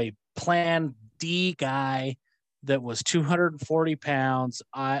to a plan D guy that was 240 pounds.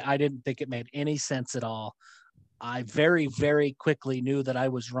 I didn't think it made any sense at all. I very, very quickly knew that I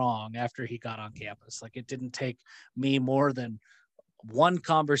was wrong after he got on campus. Like it didn't take me more than one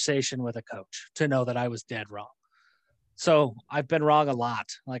conversation with a coach to know that I was dead wrong. So I've been wrong a lot.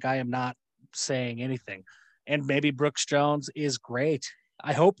 Like I am not saying anything. And maybe Brooks Jones is great.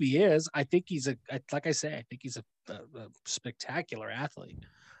 I hope he is. I think like I say, I think he's a spectacular athlete.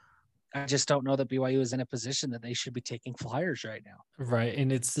 I just don't know that BYU is in a position that they should be taking flyers right now. Right.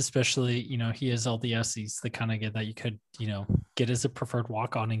 And it's especially, he is LDS. He's the kind of guy that you could, get as a preferred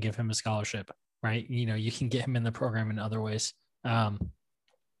walk-on and give him a scholarship, right? You can get him in the program in other ways. I'm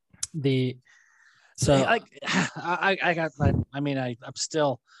looking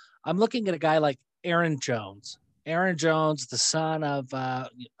at a guy like Aaron Jones. Aaron Jones, the son of a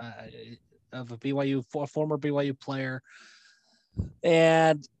former BYU player,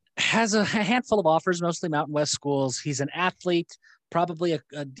 and has a handful of offers, mostly Mountain West schools. He's an athlete, probably a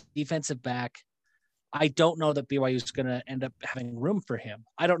defensive back. I don't know that BYU is going to end up having room for him.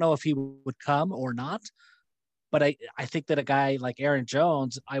 I don't know if he would come or not, but I think that a guy like Aaron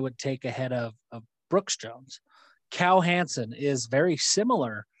Jones, I would take ahead of Brooks Jones. Cal Hansen is very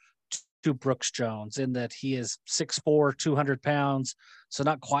similar to Brooks Jones in that he is 6'4", 200 pounds, so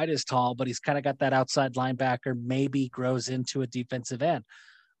not quite as tall, but he's kind of got that outside linebacker, maybe grows into a defensive end.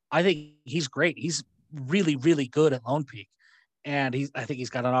 I think he's great. He's really, really good at Lone Peak. And I think he's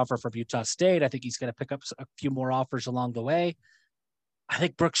got an offer from Utah State. I think he's going to pick up a few more offers along the way. I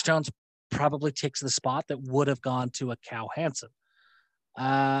think Brooks Jones probably takes the spot that would have gone to a Cal Hansen.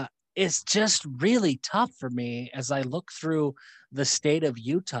 It's just really tough for me as I look through the state of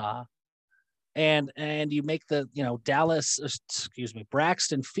Utah and you make the,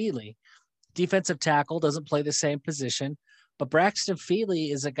 Braxton Feely, defensive tackle, doesn't play the same position. But Braxton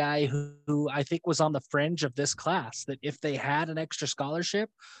Feely is a guy who I think was on the fringe of this class, that if they had an extra scholarship,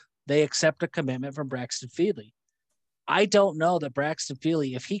 they accept a commitment from Braxton Feely. I don't know that Braxton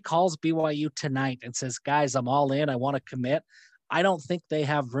Feely, if he calls BYU tonight and says, guys, I'm all in, I want to commit, I don't think they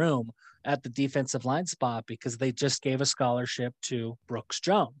have room at the defensive line spot because they just gave a scholarship to Brooks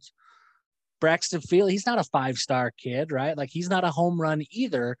Jones. Braxton Feely, he's not a 5-star kid, right? Like he's not a home run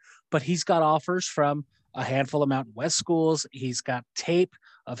either, but he's got offers from a handful of Mountain West schools. He's got tape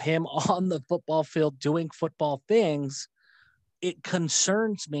of him on the football field doing football things. It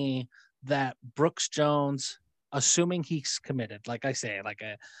concerns me that Brooks Jones, assuming he's committed, like I say,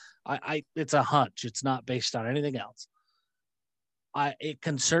 it's a hunch. It's not based on anything else. It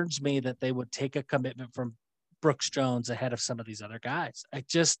concerns me that they would take a commitment from Brooks Jones ahead of some of these other guys. It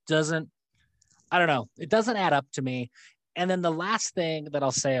just doesn't, I don't know. It doesn't add up to me. And then the last thing that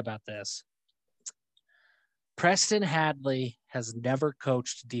I'll say about this, Preston Hadley has never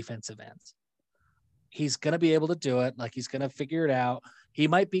coached defensive ends. He's going to be able to do it. Like he's going to figure it out. He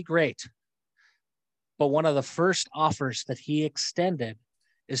might be great. But one of the first offers that he extended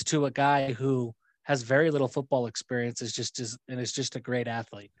is to a guy who has very little football experience, is just a great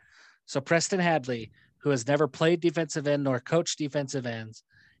athlete. So Preston Hadley, who has never played defensive end nor coached defensive ends,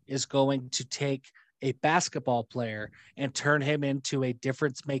 is going to take a basketball player and turn him into a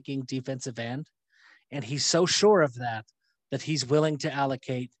difference-making defensive end. And he's so sure of that he's willing to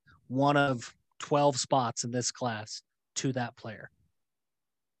allocate one of 12 spots in this class to that player.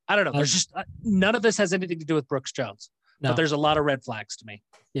 I don't know. There's just none of this has anything to do with Brooks Jones, but there's a lot of red flags to me.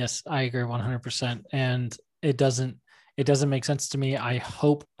 Yes, I agree 100%. And it doesn't make sense to me. I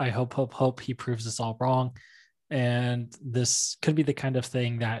hope he proves us all wrong. And this could be the kind of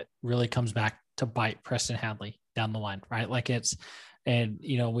thing that really comes back to bite Preston Hadley down the line, right? Like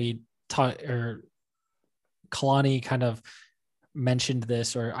we taught, or Kalani kind of mentioned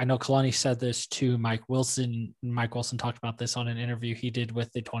this, or I know Kalani said this to Mike Wilson. Mike Wilson talked about this on an interview he did with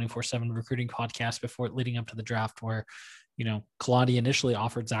the 24/7 recruiting podcast before leading up to the draft, where, Kalani initially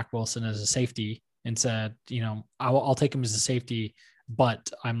offered Zach Wilson as a safety and said, I'll take him as a safety, but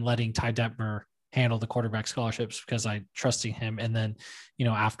I'm letting Ty Detmer handle the quarterback scholarships because I trusting him. And then,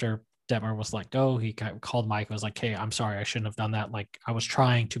 after Detmer was let go, he called Mike and was like, hey, I'm sorry, I shouldn't have done that. Like, I was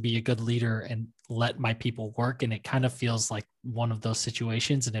trying to be a good leader and let my people work. And it kind of feels like one of those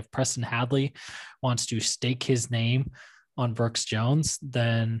situations. And if Preston Hadley wants to stake his name on Brooks Jones,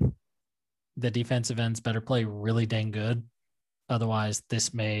 then the defensive ends better play really dang good. Otherwise,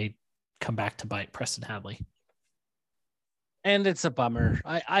 this may come back to bite Preston Hadley. And it's a bummer.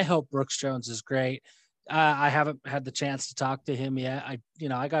 I hope Brooks Jones is great. I haven't had the chance to talk to him yet.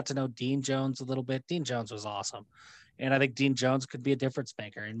 I got to know Dean Jones a little bit. Dean Jones was awesome. And I think Dean Jones could be a difference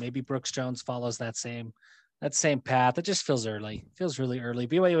maker. And maybe Brooks Jones follows that same path. It just feels early. Feels really early.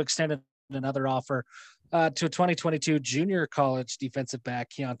 BYU extended another offer to a 2022 junior college defensive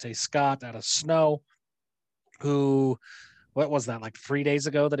back, Keontae Scott, out of Snow, who, what was that, like 3 days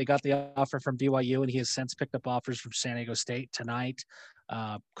ago that he got the offer from BYU, and he has since picked up offers from San Diego State tonight.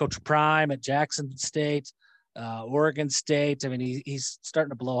 Coach Prime at Jackson State, Oregon State. I mean, he's starting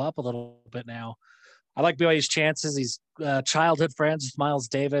to blow up a little bit now. I like BYU's chances. He's childhood friends with Miles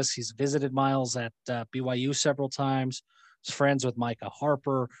Davis. He's visited Miles at BYU several times. He's friends with Micah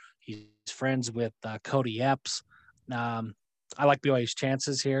Harper. He's friends with Cody Epps. I like BYU's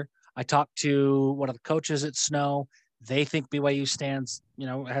chances here. I talked to one of the coaches at Snow. They think BYU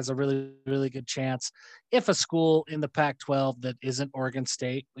has a really, really good chance. If a school in the Pac-12 that isn't Oregon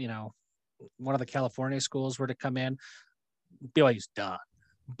State, one of the California schools were to come in, BYU's done.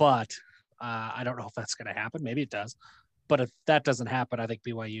 But I don't know if that's going to happen. Maybe it does. But if that doesn't happen, I think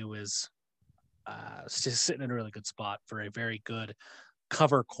BYU is just sitting in a really good spot for a very good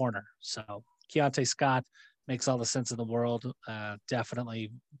cover corner. So Keontae Scott makes all the sense in the world.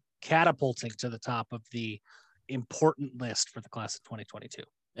 Definitely catapulting to the top of the important list for the class of 2022.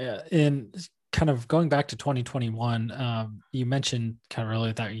 Yeah. And kind of going back to 2021, you mentioned kind of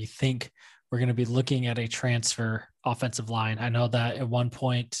earlier that you think we're going to be looking at a transfer offensive line. I know that at one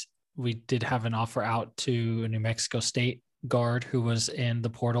point we did have an offer out to a New Mexico State guard who was in the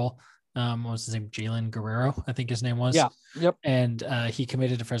portal. What was his name? Jalen Guerrero, I think his name was. Yeah. Yep. And he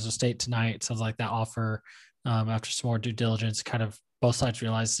committed to Fresno State tonight. Sounds like that offer, after some more due diligence, kind of both sides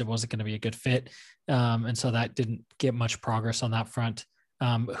realized it wasn't going to be a good fit. And so that didn't get much progress on that front.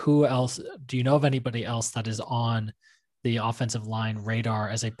 Who else? Do you know of anybody else that is on the offensive line radar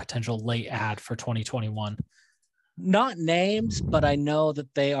as a potential late ad for 2021? Not names, but I know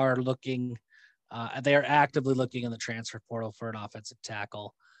that they are looking. They are actively looking in the transfer portal for an offensive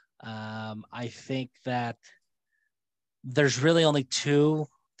tackle. I think that there's really only two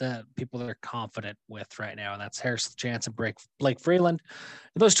that people are confident with right now, and that's Harrison Chance and Blake Freeland.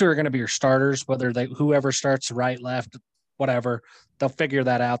 Those two are going to be your starters, whether whoever starts right, left, whatever, they'll figure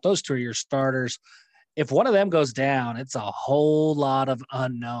that out. Those two are your starters. If one of them goes down, it's a whole lot of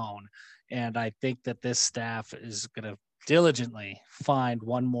unknown. And I think that this staff is going to diligently find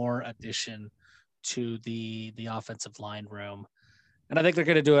one more addition to the offensive line room. And I think they're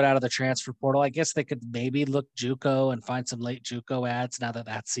going to do it out of the transfer portal. I guess they could maybe look JUCO and find some late JUCO ads now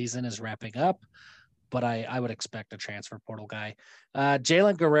that season is wrapping up. But I would expect a transfer portal guy.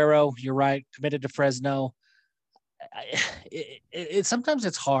 Jalen Guerrero, you're right, committed to Fresno. Sometimes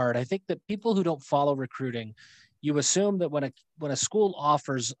it's hard. I think that people who don't follow recruiting, you assume that when a school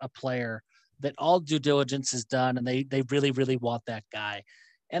offers a player that all due diligence is done and they really, really want that guy.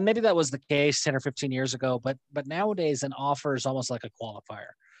 And maybe that was the case 10 or 15 years ago, but nowadays an offer is almost like a qualifier.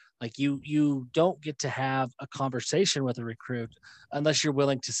 Like you don't get to have a conversation with a recruit unless you're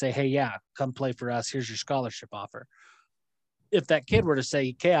willing to say, hey, yeah, come play for us. Here's your scholarship offer. If that kid were to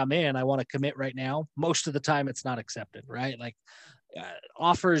say, okay, I'm in, I want to commit right now, most of the time it's not accepted, right? Like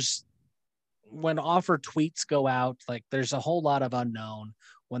offers, when offer tweets go out, like there's a whole lot of unknown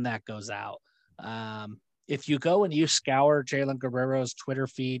when that goes out. If you go and you scour Jalen Guerrero's Twitter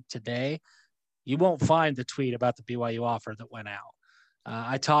feed today, you won't find the tweet about the BYU offer that went out.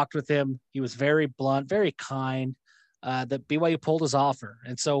 I talked with him. He was very blunt, very kind. that BYU pulled his offer.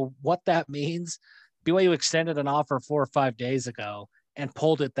 And so what that means, BYU extended an offer 4 or 5 days ago and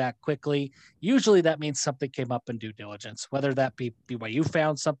pulled it that quickly. Usually that means something came up in due diligence, whether that be BYU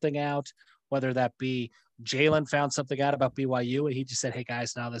found something out, whether that be Jalen found something out about BYU and he just said, hey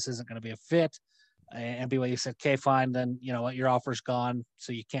guys, now this isn't going to be a fit. And BYU said, okay, fine, then you know what, your offer's gone,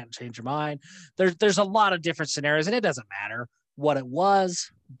 so you can't change your mind. There's a lot of different scenarios, and it doesn't matter what it was,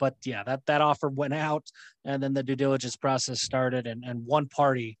 but yeah, that offer went out, and then the due diligence process started, and one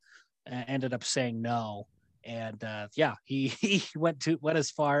party ended up saying no. And yeah, he went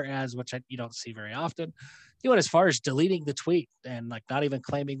as far as, which you don't see very often, he went as far as deleting the tweet and like not even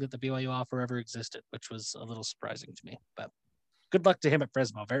claiming that the BYU offer ever existed, which was a little surprising to me. But good luck to him at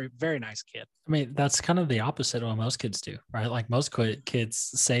Fresno. Very, very nice kid. I mean, that's kind of the opposite of what most kids do, right? Like most kids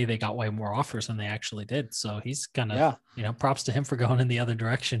say they got way more offers than they actually did. So he's kind of, props to him for going in the other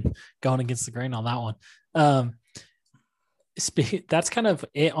direction, going against the grain on that one. That's kind of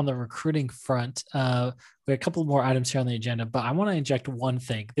it on the recruiting front. We have a couple more items here on the agenda, but I want to inject one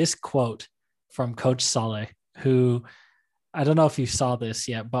thing. This quote from Coach Saleh, who I don't know if you saw this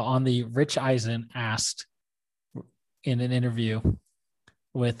yet, but on the Rich Eisen asked in an interview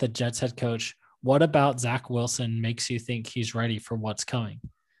with the Jets head coach, what about Zach Wilson makes you think he's ready for what's coming?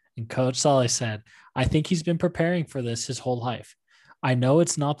 And Coach Saleh said, I think he's been preparing for this his whole life. I know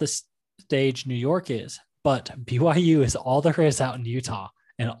it's not the stage New York is, but BYU is all there is out in Utah,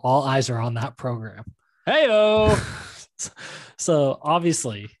 and all eyes are on that program. Hey-o! So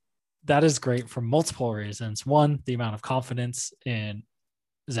obviously that is great for multiple reasons. One, the amount of confidence in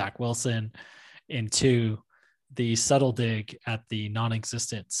Zach Wilson, and two, the subtle dig at the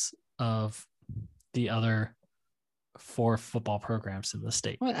non-existence of the other 4 football programs in the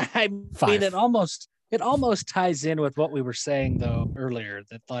state. Well, I mean, it almost ties in with what we were saying though earlier,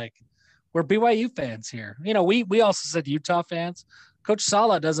 that like we're BYU fans here. You know, we also said Utah fans. Coach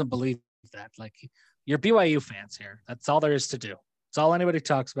Saleh doesn't believe that. Like, you're BYU fans here. That's all there is to do. It's all anybody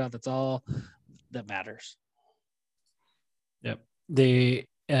talks about. That's all that matters. Yep.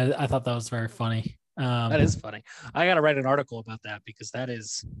 I thought that was very funny. That is funny. I got to write an article about that because that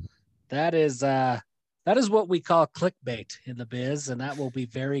is what we call clickbait in the biz, and that will be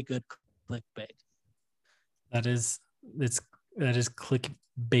very good clickbait. That is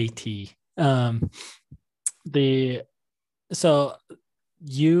clickbaity. So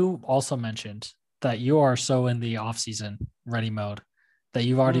you also mentioned that you are so in the off-season ready mode that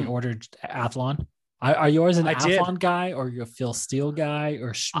you've already ordered Athlon. Are you always an Athlon guy, or you a Phil Steele guy,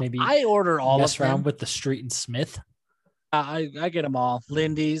 or maybe I order all mess of them. around with the Street and Smith? I get them all.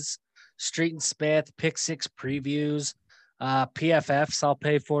 Lindy's, Street and Smith, Pick Six previews, PFFs I'll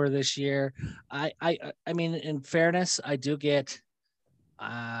pay for this year. I mean, in fairness, I do get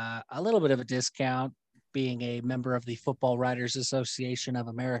a little bit of a discount being a member of the Football Writers Association of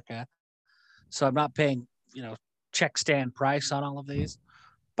America. So I'm not paying, check stand price on all of these,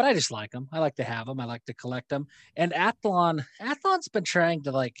 but I just like them. I like to have them. I like to collect them. And Athlon's been trying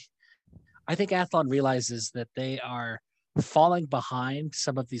to I think Athlon realizes that they are falling behind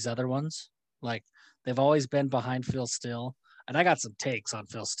some of these other ones. Like, they've always been behind Phil Steele. And I got some takes on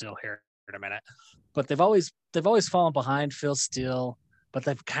Phil Steele here in a minute, but they've always fallen behind Phil Steele, but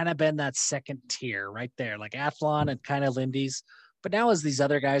they've kind of been that second tier right there, like Athlon and kind of Lindy's. But now as these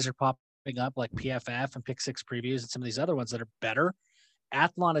other guys are popping up, like PFF and Pick Six previews and some of these other ones that are better,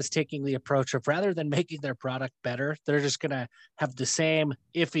 Athlon is taking the approach of, rather than making their product better, they're just going to have the same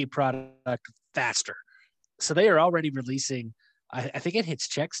iffy product faster. So they are already releasing, I think it hits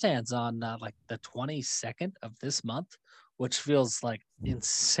check stands on like the 22nd of this month, which feels like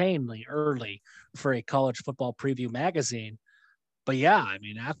insanely early for a college football preview magazine. But yeah, I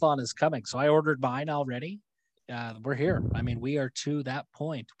mean, Athlon is coming. So I ordered mine already. We're here. I mean, we are to that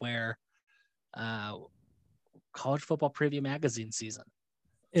point where college football preview magazine season.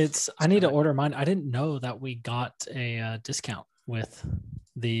 I need to order mine. I didn't know that we got a discount with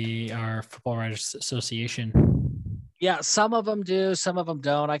our Football Writers Association. Yeah, some of them do, some of them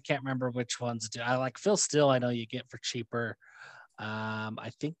don't. I can't remember which ones do. I like Phil Steele. I know you get for cheaper.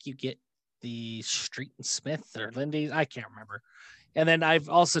 I think you get the Street and Smith or Lindy's. I can't remember. And then I've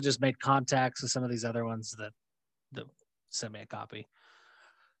also just made contacts with some of these other ones that send me a copy.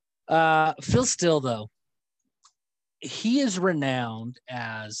 Phil Steele, though, he is renowned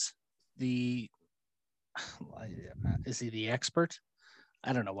as is he the expert?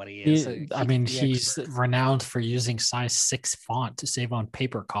 I don't know what he is. He's renowned for using size 6 font to save on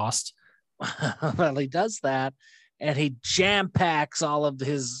paper cost. Well, he does that, and he jam packs all of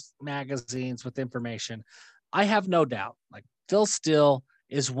his magazines with information. I have no doubt. Like, Phil Steele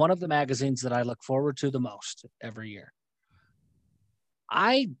is one of the magazines that I look forward to the most every year.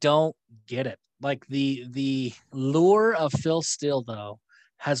 I don't get it. Like the lure of Phil Steele, though,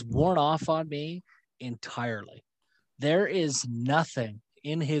 has worn off on me entirely. There is nothing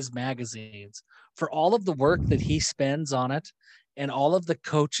in his magazines for all of the work that he spends on it and all of the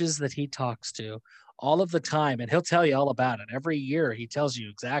coaches that he talks to all of the time. And he'll tell you all about it. Every year, he tells you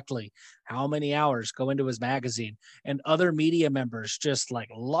exactly how many hours go into his magazine, and other media members just like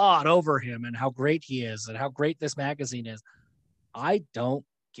laud over him and how great he is and how great this magazine is. I don't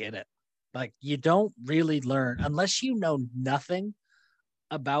get it. Like, you don't really learn unless you know nothing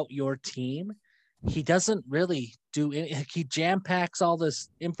about your team. He doesn't really do any, he jam packs all this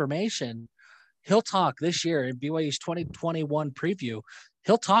information. He'll talk this year in BYU's 2021 preview.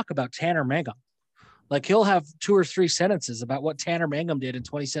 He'll talk about Tanner Mangum. Like, he'll have 2 or 3 sentences about what Tanner Mangum did in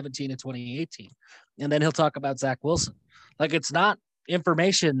 2017 and 2018. And then he'll talk about Zach Wilson. Like, it's not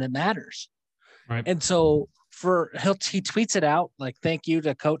information that matters. Right. And so he tweets it out, like, thank you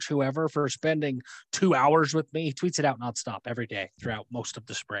to coach whoever for spending 2 hours with me. He tweets it out nonstop every day throughout most of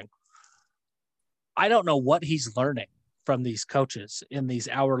the spring. I don't know what he's learning from these coaches in these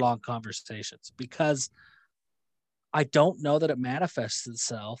hour-long conversations, because I don't know that it manifests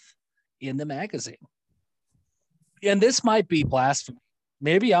itself in the magazine. And this might be blasphemy.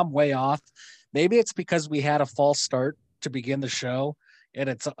 Maybe I'm way off. Maybe it's because we had a false start to begin the show, and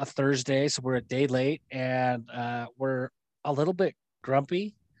it's a Thursday, so we're a day late, and we're a little bit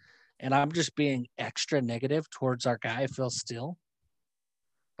grumpy, and I'm just being extra negative towards our guy, Phil Steele.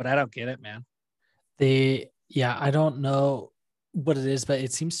 But I don't get it, man. I don't know what it is, but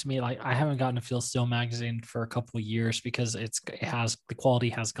it seems to me like I haven't gotten a Phil Steele magazine for a couple of years because the quality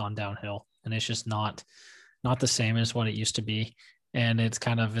has gone downhill, and it's just not the same as what it used to be. And it's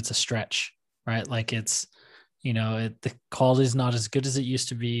a stretch, right? Like, it's, the quality is not as good as it used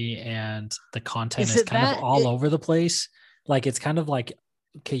to be, and the content is kind of all over the place. Like, it's kind of like,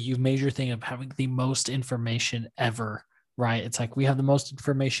 okay, you've made your thing of having the most information ever, right? It's like, we have the most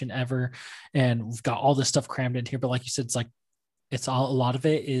information ever, and we've got all this stuff crammed in here. But like you said, it's like, a lot of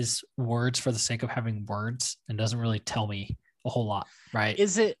it is words for the sake of having words and doesn't really tell me a whole lot, right?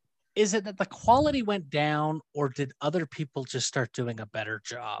 Is it that the quality went down, or did other people just start doing a better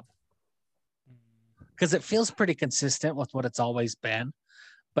job? Because it feels pretty consistent with what it's always been.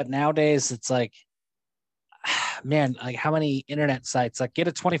 But nowadays it's like, man, like, how many internet sites, like, get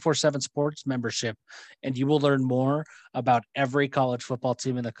a 24/7 sports membership and you will learn more about every college football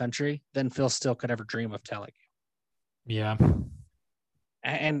team in the country than Phil Steele could ever dream of telling you. Yeah.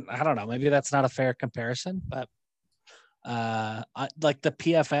 And I don't know, maybe that's not a fair comparison, but like the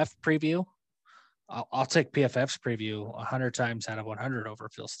PFF preview, I'll take PFF's preview 100 times out of 100 over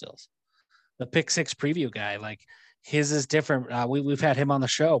Phil Steele's. The Pick Six preview guy, like, his is different. We've had him on the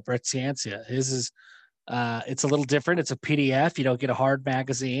show, Brett Ciancia. His is it's a little different. It's a PDF. You don't get a hard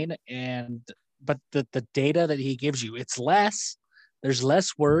magazine, but the data that he gives you, it's less. There's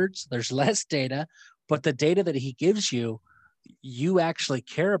less words. There's less data, but the data that he gives you, you actually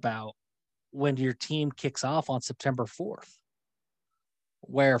care about when your team kicks off on September 4th,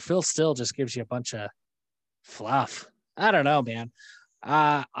 where Phil Steele just gives you a bunch of fluff. I don't know, man.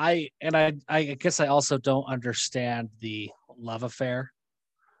 I guess I also don't understand the love affair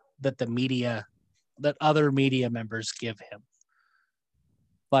that that other media members give him.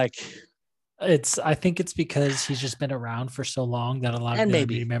 Like, I think it's because he's just been around for so long that a lot of the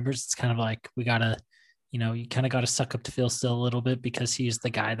media members, it's kind of like, we gotta, you kind of got to suck up to Phil Steele a little bit because he's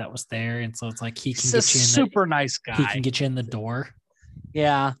the guy that was there. And so it's like, he can get you in super nice guy. He can get you in the door.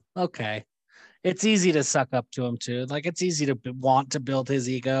 Yeah. Okay. It's easy to suck up to him too. Like, it's easy to want to build his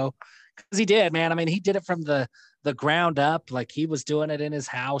ego, because he did, man. I mean, he did it from the ground up. Like, he was doing it in his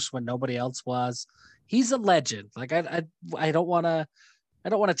house when nobody else was. He's a legend. Like, I don't want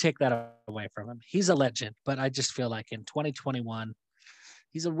to take that away from him. He's a legend, but I just feel like in 2021,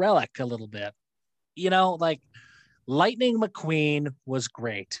 he's a relic a little bit. Like, Lightning McQueen was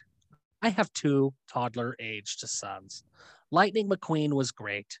great. I have 2 toddler-aged sons. Lightning McQueen was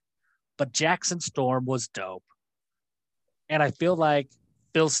great, but Jackson Storm was dope. And I feel like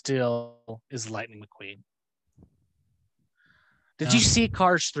Phil Steele is Lightning McQueen. Did you see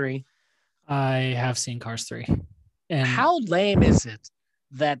Cars 3? I have seen Cars 3. And how lame is it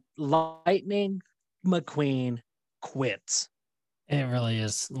that Lightning McQueen quits? It really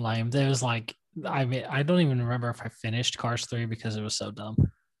is lame. There was like, I mean, I don't even remember if I finished Cars 3 because it was so dumb.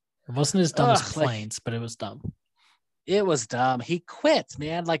 It wasn't as dumb as Planes, but it was dumb. It was dumb. He quit,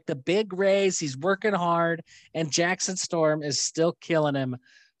 man. Like, the big race, he's working hard, and Jackson Storm is still killing him.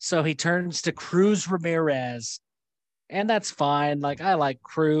 So he turns to Cruz Ramirez And that's fine. Like, I like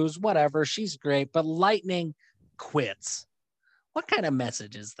Cruz, whatever. She's great. But Lightning quits. What kind of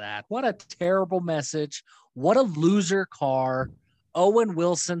message is that? What a terrible message. What a loser car. Owen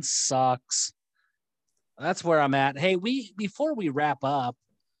Wilson sucks. That's where I'm at. Hey, before we wrap up,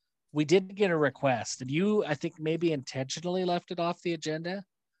 we did get a request, and you, I think, maybe intentionally left it off the agenda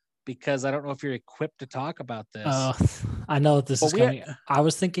because I don't know if you're equipped to talk about this. I know that this But is coming. I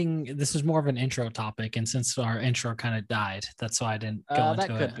was thinking this is more of an intro topic, and since our intro kind of died, that's why I didn't go into that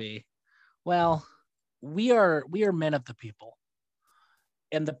it. could be. Well, we are men of the people,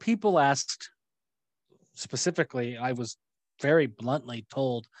 and the people asked specifically. I was very bluntly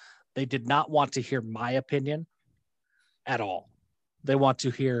told they did not want to hear my opinion at all. They want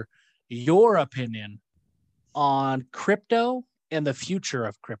to hear your opinion on crypto and the future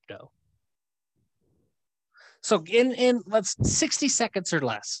of crypto. So in let's 60 seconds or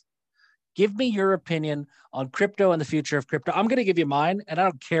less, give me your opinion on crypto and the future of crypto. I'm going to give you mine, and I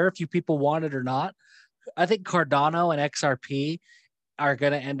don't care if you people want it or not. I think Cardano and XRP are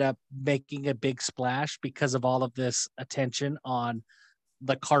going to end up making a big splash because of all of this attention on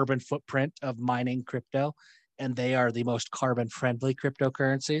the carbon footprint of mining crypto, and they are the most carbon friendly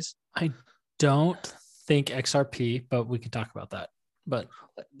cryptocurrencies. I don't think XRP, but we can talk about that. But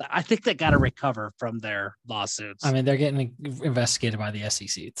I think they got to recover from their lawsuits. I mean, they're getting investigated by the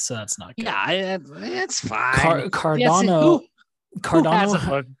SEC, so that's not good. Yeah, it's fine. Cardano,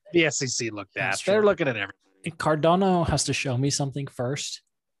 the SEC looked at. They're looking at everything. Cardano has to show me something first,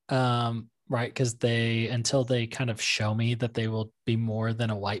 right? Because until they kind of show me that they will be more than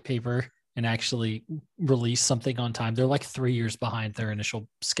a white paper and actually release something on time. They're like 3 years behind their initial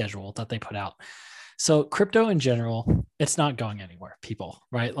schedule that they put out. So crypto in general, it's not going anywhere, people,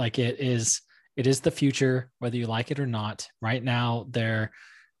 right? Like it is the future, whether you like it or not. Right now, there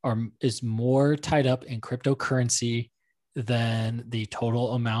is more tied up in cryptocurrency than the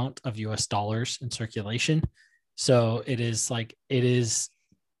total amount of US dollars in circulation. So it is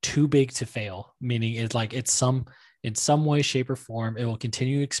too big to fail, meaning in some way, shape, or form, it will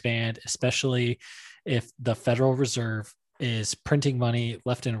continue to expand, especially if the Federal Reserve is printing money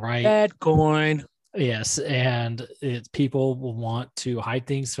left and right. Bitcoin. Yes, and people will want to hide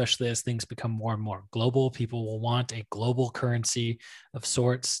things, especially as things become more and more global. People will want a global currency of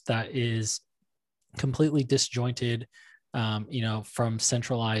sorts that is completely disjointed, from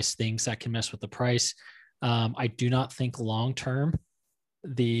centralized things that can mess with the price. I do not think long term.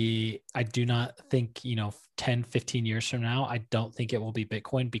 I do not think 10 15 years from now, I don't think it will be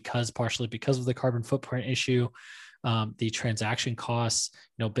Bitcoin, partially because of the carbon footprint issue, the transaction costs.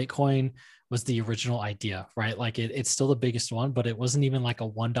 Bitcoin was the original idea, right? Like it's still the biggest one, but it wasn't even like a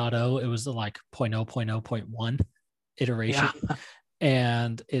 1.0. It was like 0.0.0.1 iteration. Yeah.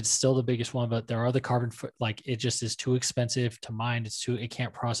 And it's still the biggest one, but there are the carbon like it just is too expensive to mine. It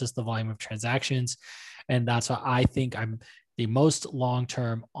can't process the volume of transactions. And that's why I think I'm the most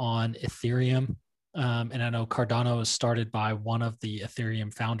long-term on Ethereum. And I know Cardano was started by one of the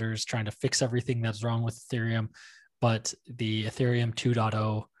Ethereum founders trying to fix everything that's wrong with Ethereum, but the Ethereum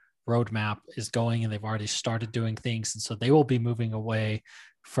 2.0 roadmap is going, and they've already started doing things. And so they will be moving away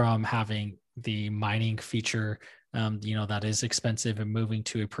from having the mining feature, that is expensive, and moving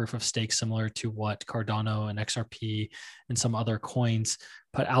to a proof of stake similar to what Cardano and XRP and some other coins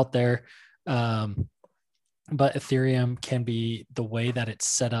put out there. But Ethereum can be, the way that it's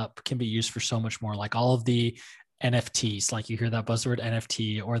set up, can be used for so much more. Like all of the NFTs, like you hear that buzzword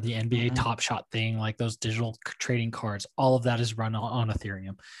NFT, or the NBA Top Shot thing, like those digital trading cards, all of that is run on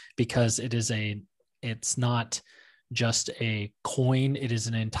Ethereum, because it's not just a coin. It is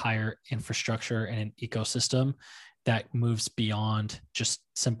an entire infrastructure and an ecosystem that moves beyond just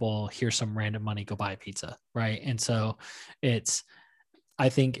simple, here's some random money, go buy a pizza, right? And so I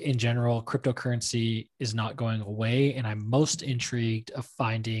think in general, cryptocurrency is not going away. And I'm most intrigued of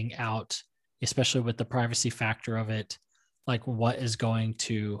finding out, especially with the privacy factor of it, like what is going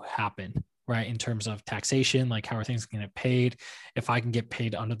to happen, right? In terms of taxation, like how are things going to get paid? If I can get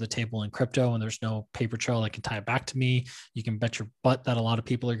paid under the table in crypto and there's no paper trail that can tie it back to me, you can bet your butt that a lot of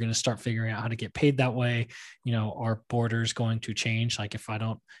people are going to start figuring out how to get paid that way. Are borders going to change? Like if I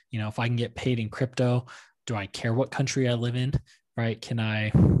don't, if I can get paid in crypto, do I care what country I live in? Right? Do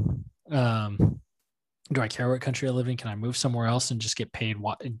I care what country I live in? Can I move somewhere else and just get paid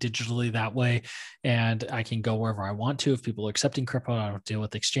digitally that way? And I can go wherever I want to. If people are accepting crypto, I don't deal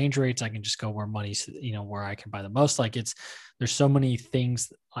with exchange rates. I can just go where money's, where I can buy the most. Like there's so many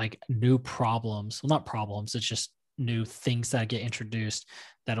things, like new problems. Well, not problems. It's just new things that get introduced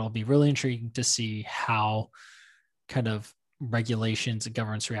that will be really intriguing to see how kind of regulations and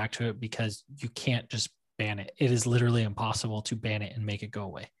governments react to it, because you can't just ban it. It is literally impossible to ban it and make it go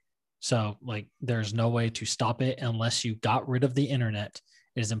away. So like there's no way to stop it unless you got rid of the internet.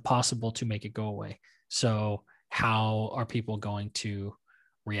 It is impossible to make it go away. So how are people going to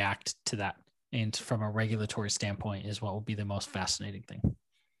react to that? And from a regulatory standpoint is what will be the most fascinating thing.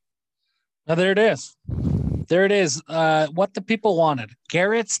 Now, there it is. There it is. What the people wanted.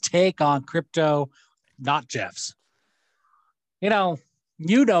 Garrett's take on crypto, not Jeff's. You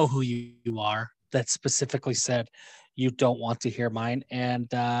know who you are that specifically said you don't want to hear mine, and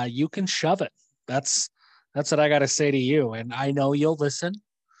you can shove it. That's what I got to say to you. And I know you'll listen,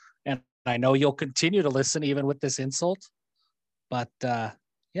 and I know you'll continue to listen even with this insult. But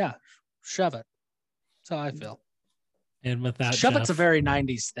yeah, shove it. That's how I feel. And with that, shove Jeff, it's a very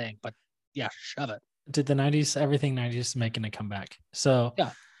 90s thing, but yeah, shove it. Did the 90s, everything 90s making a comeback. So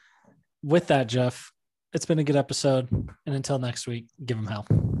yeah. With that, Jeff, it's been a good episode. And until next week, give them hell.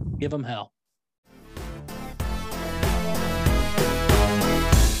 Give them hell.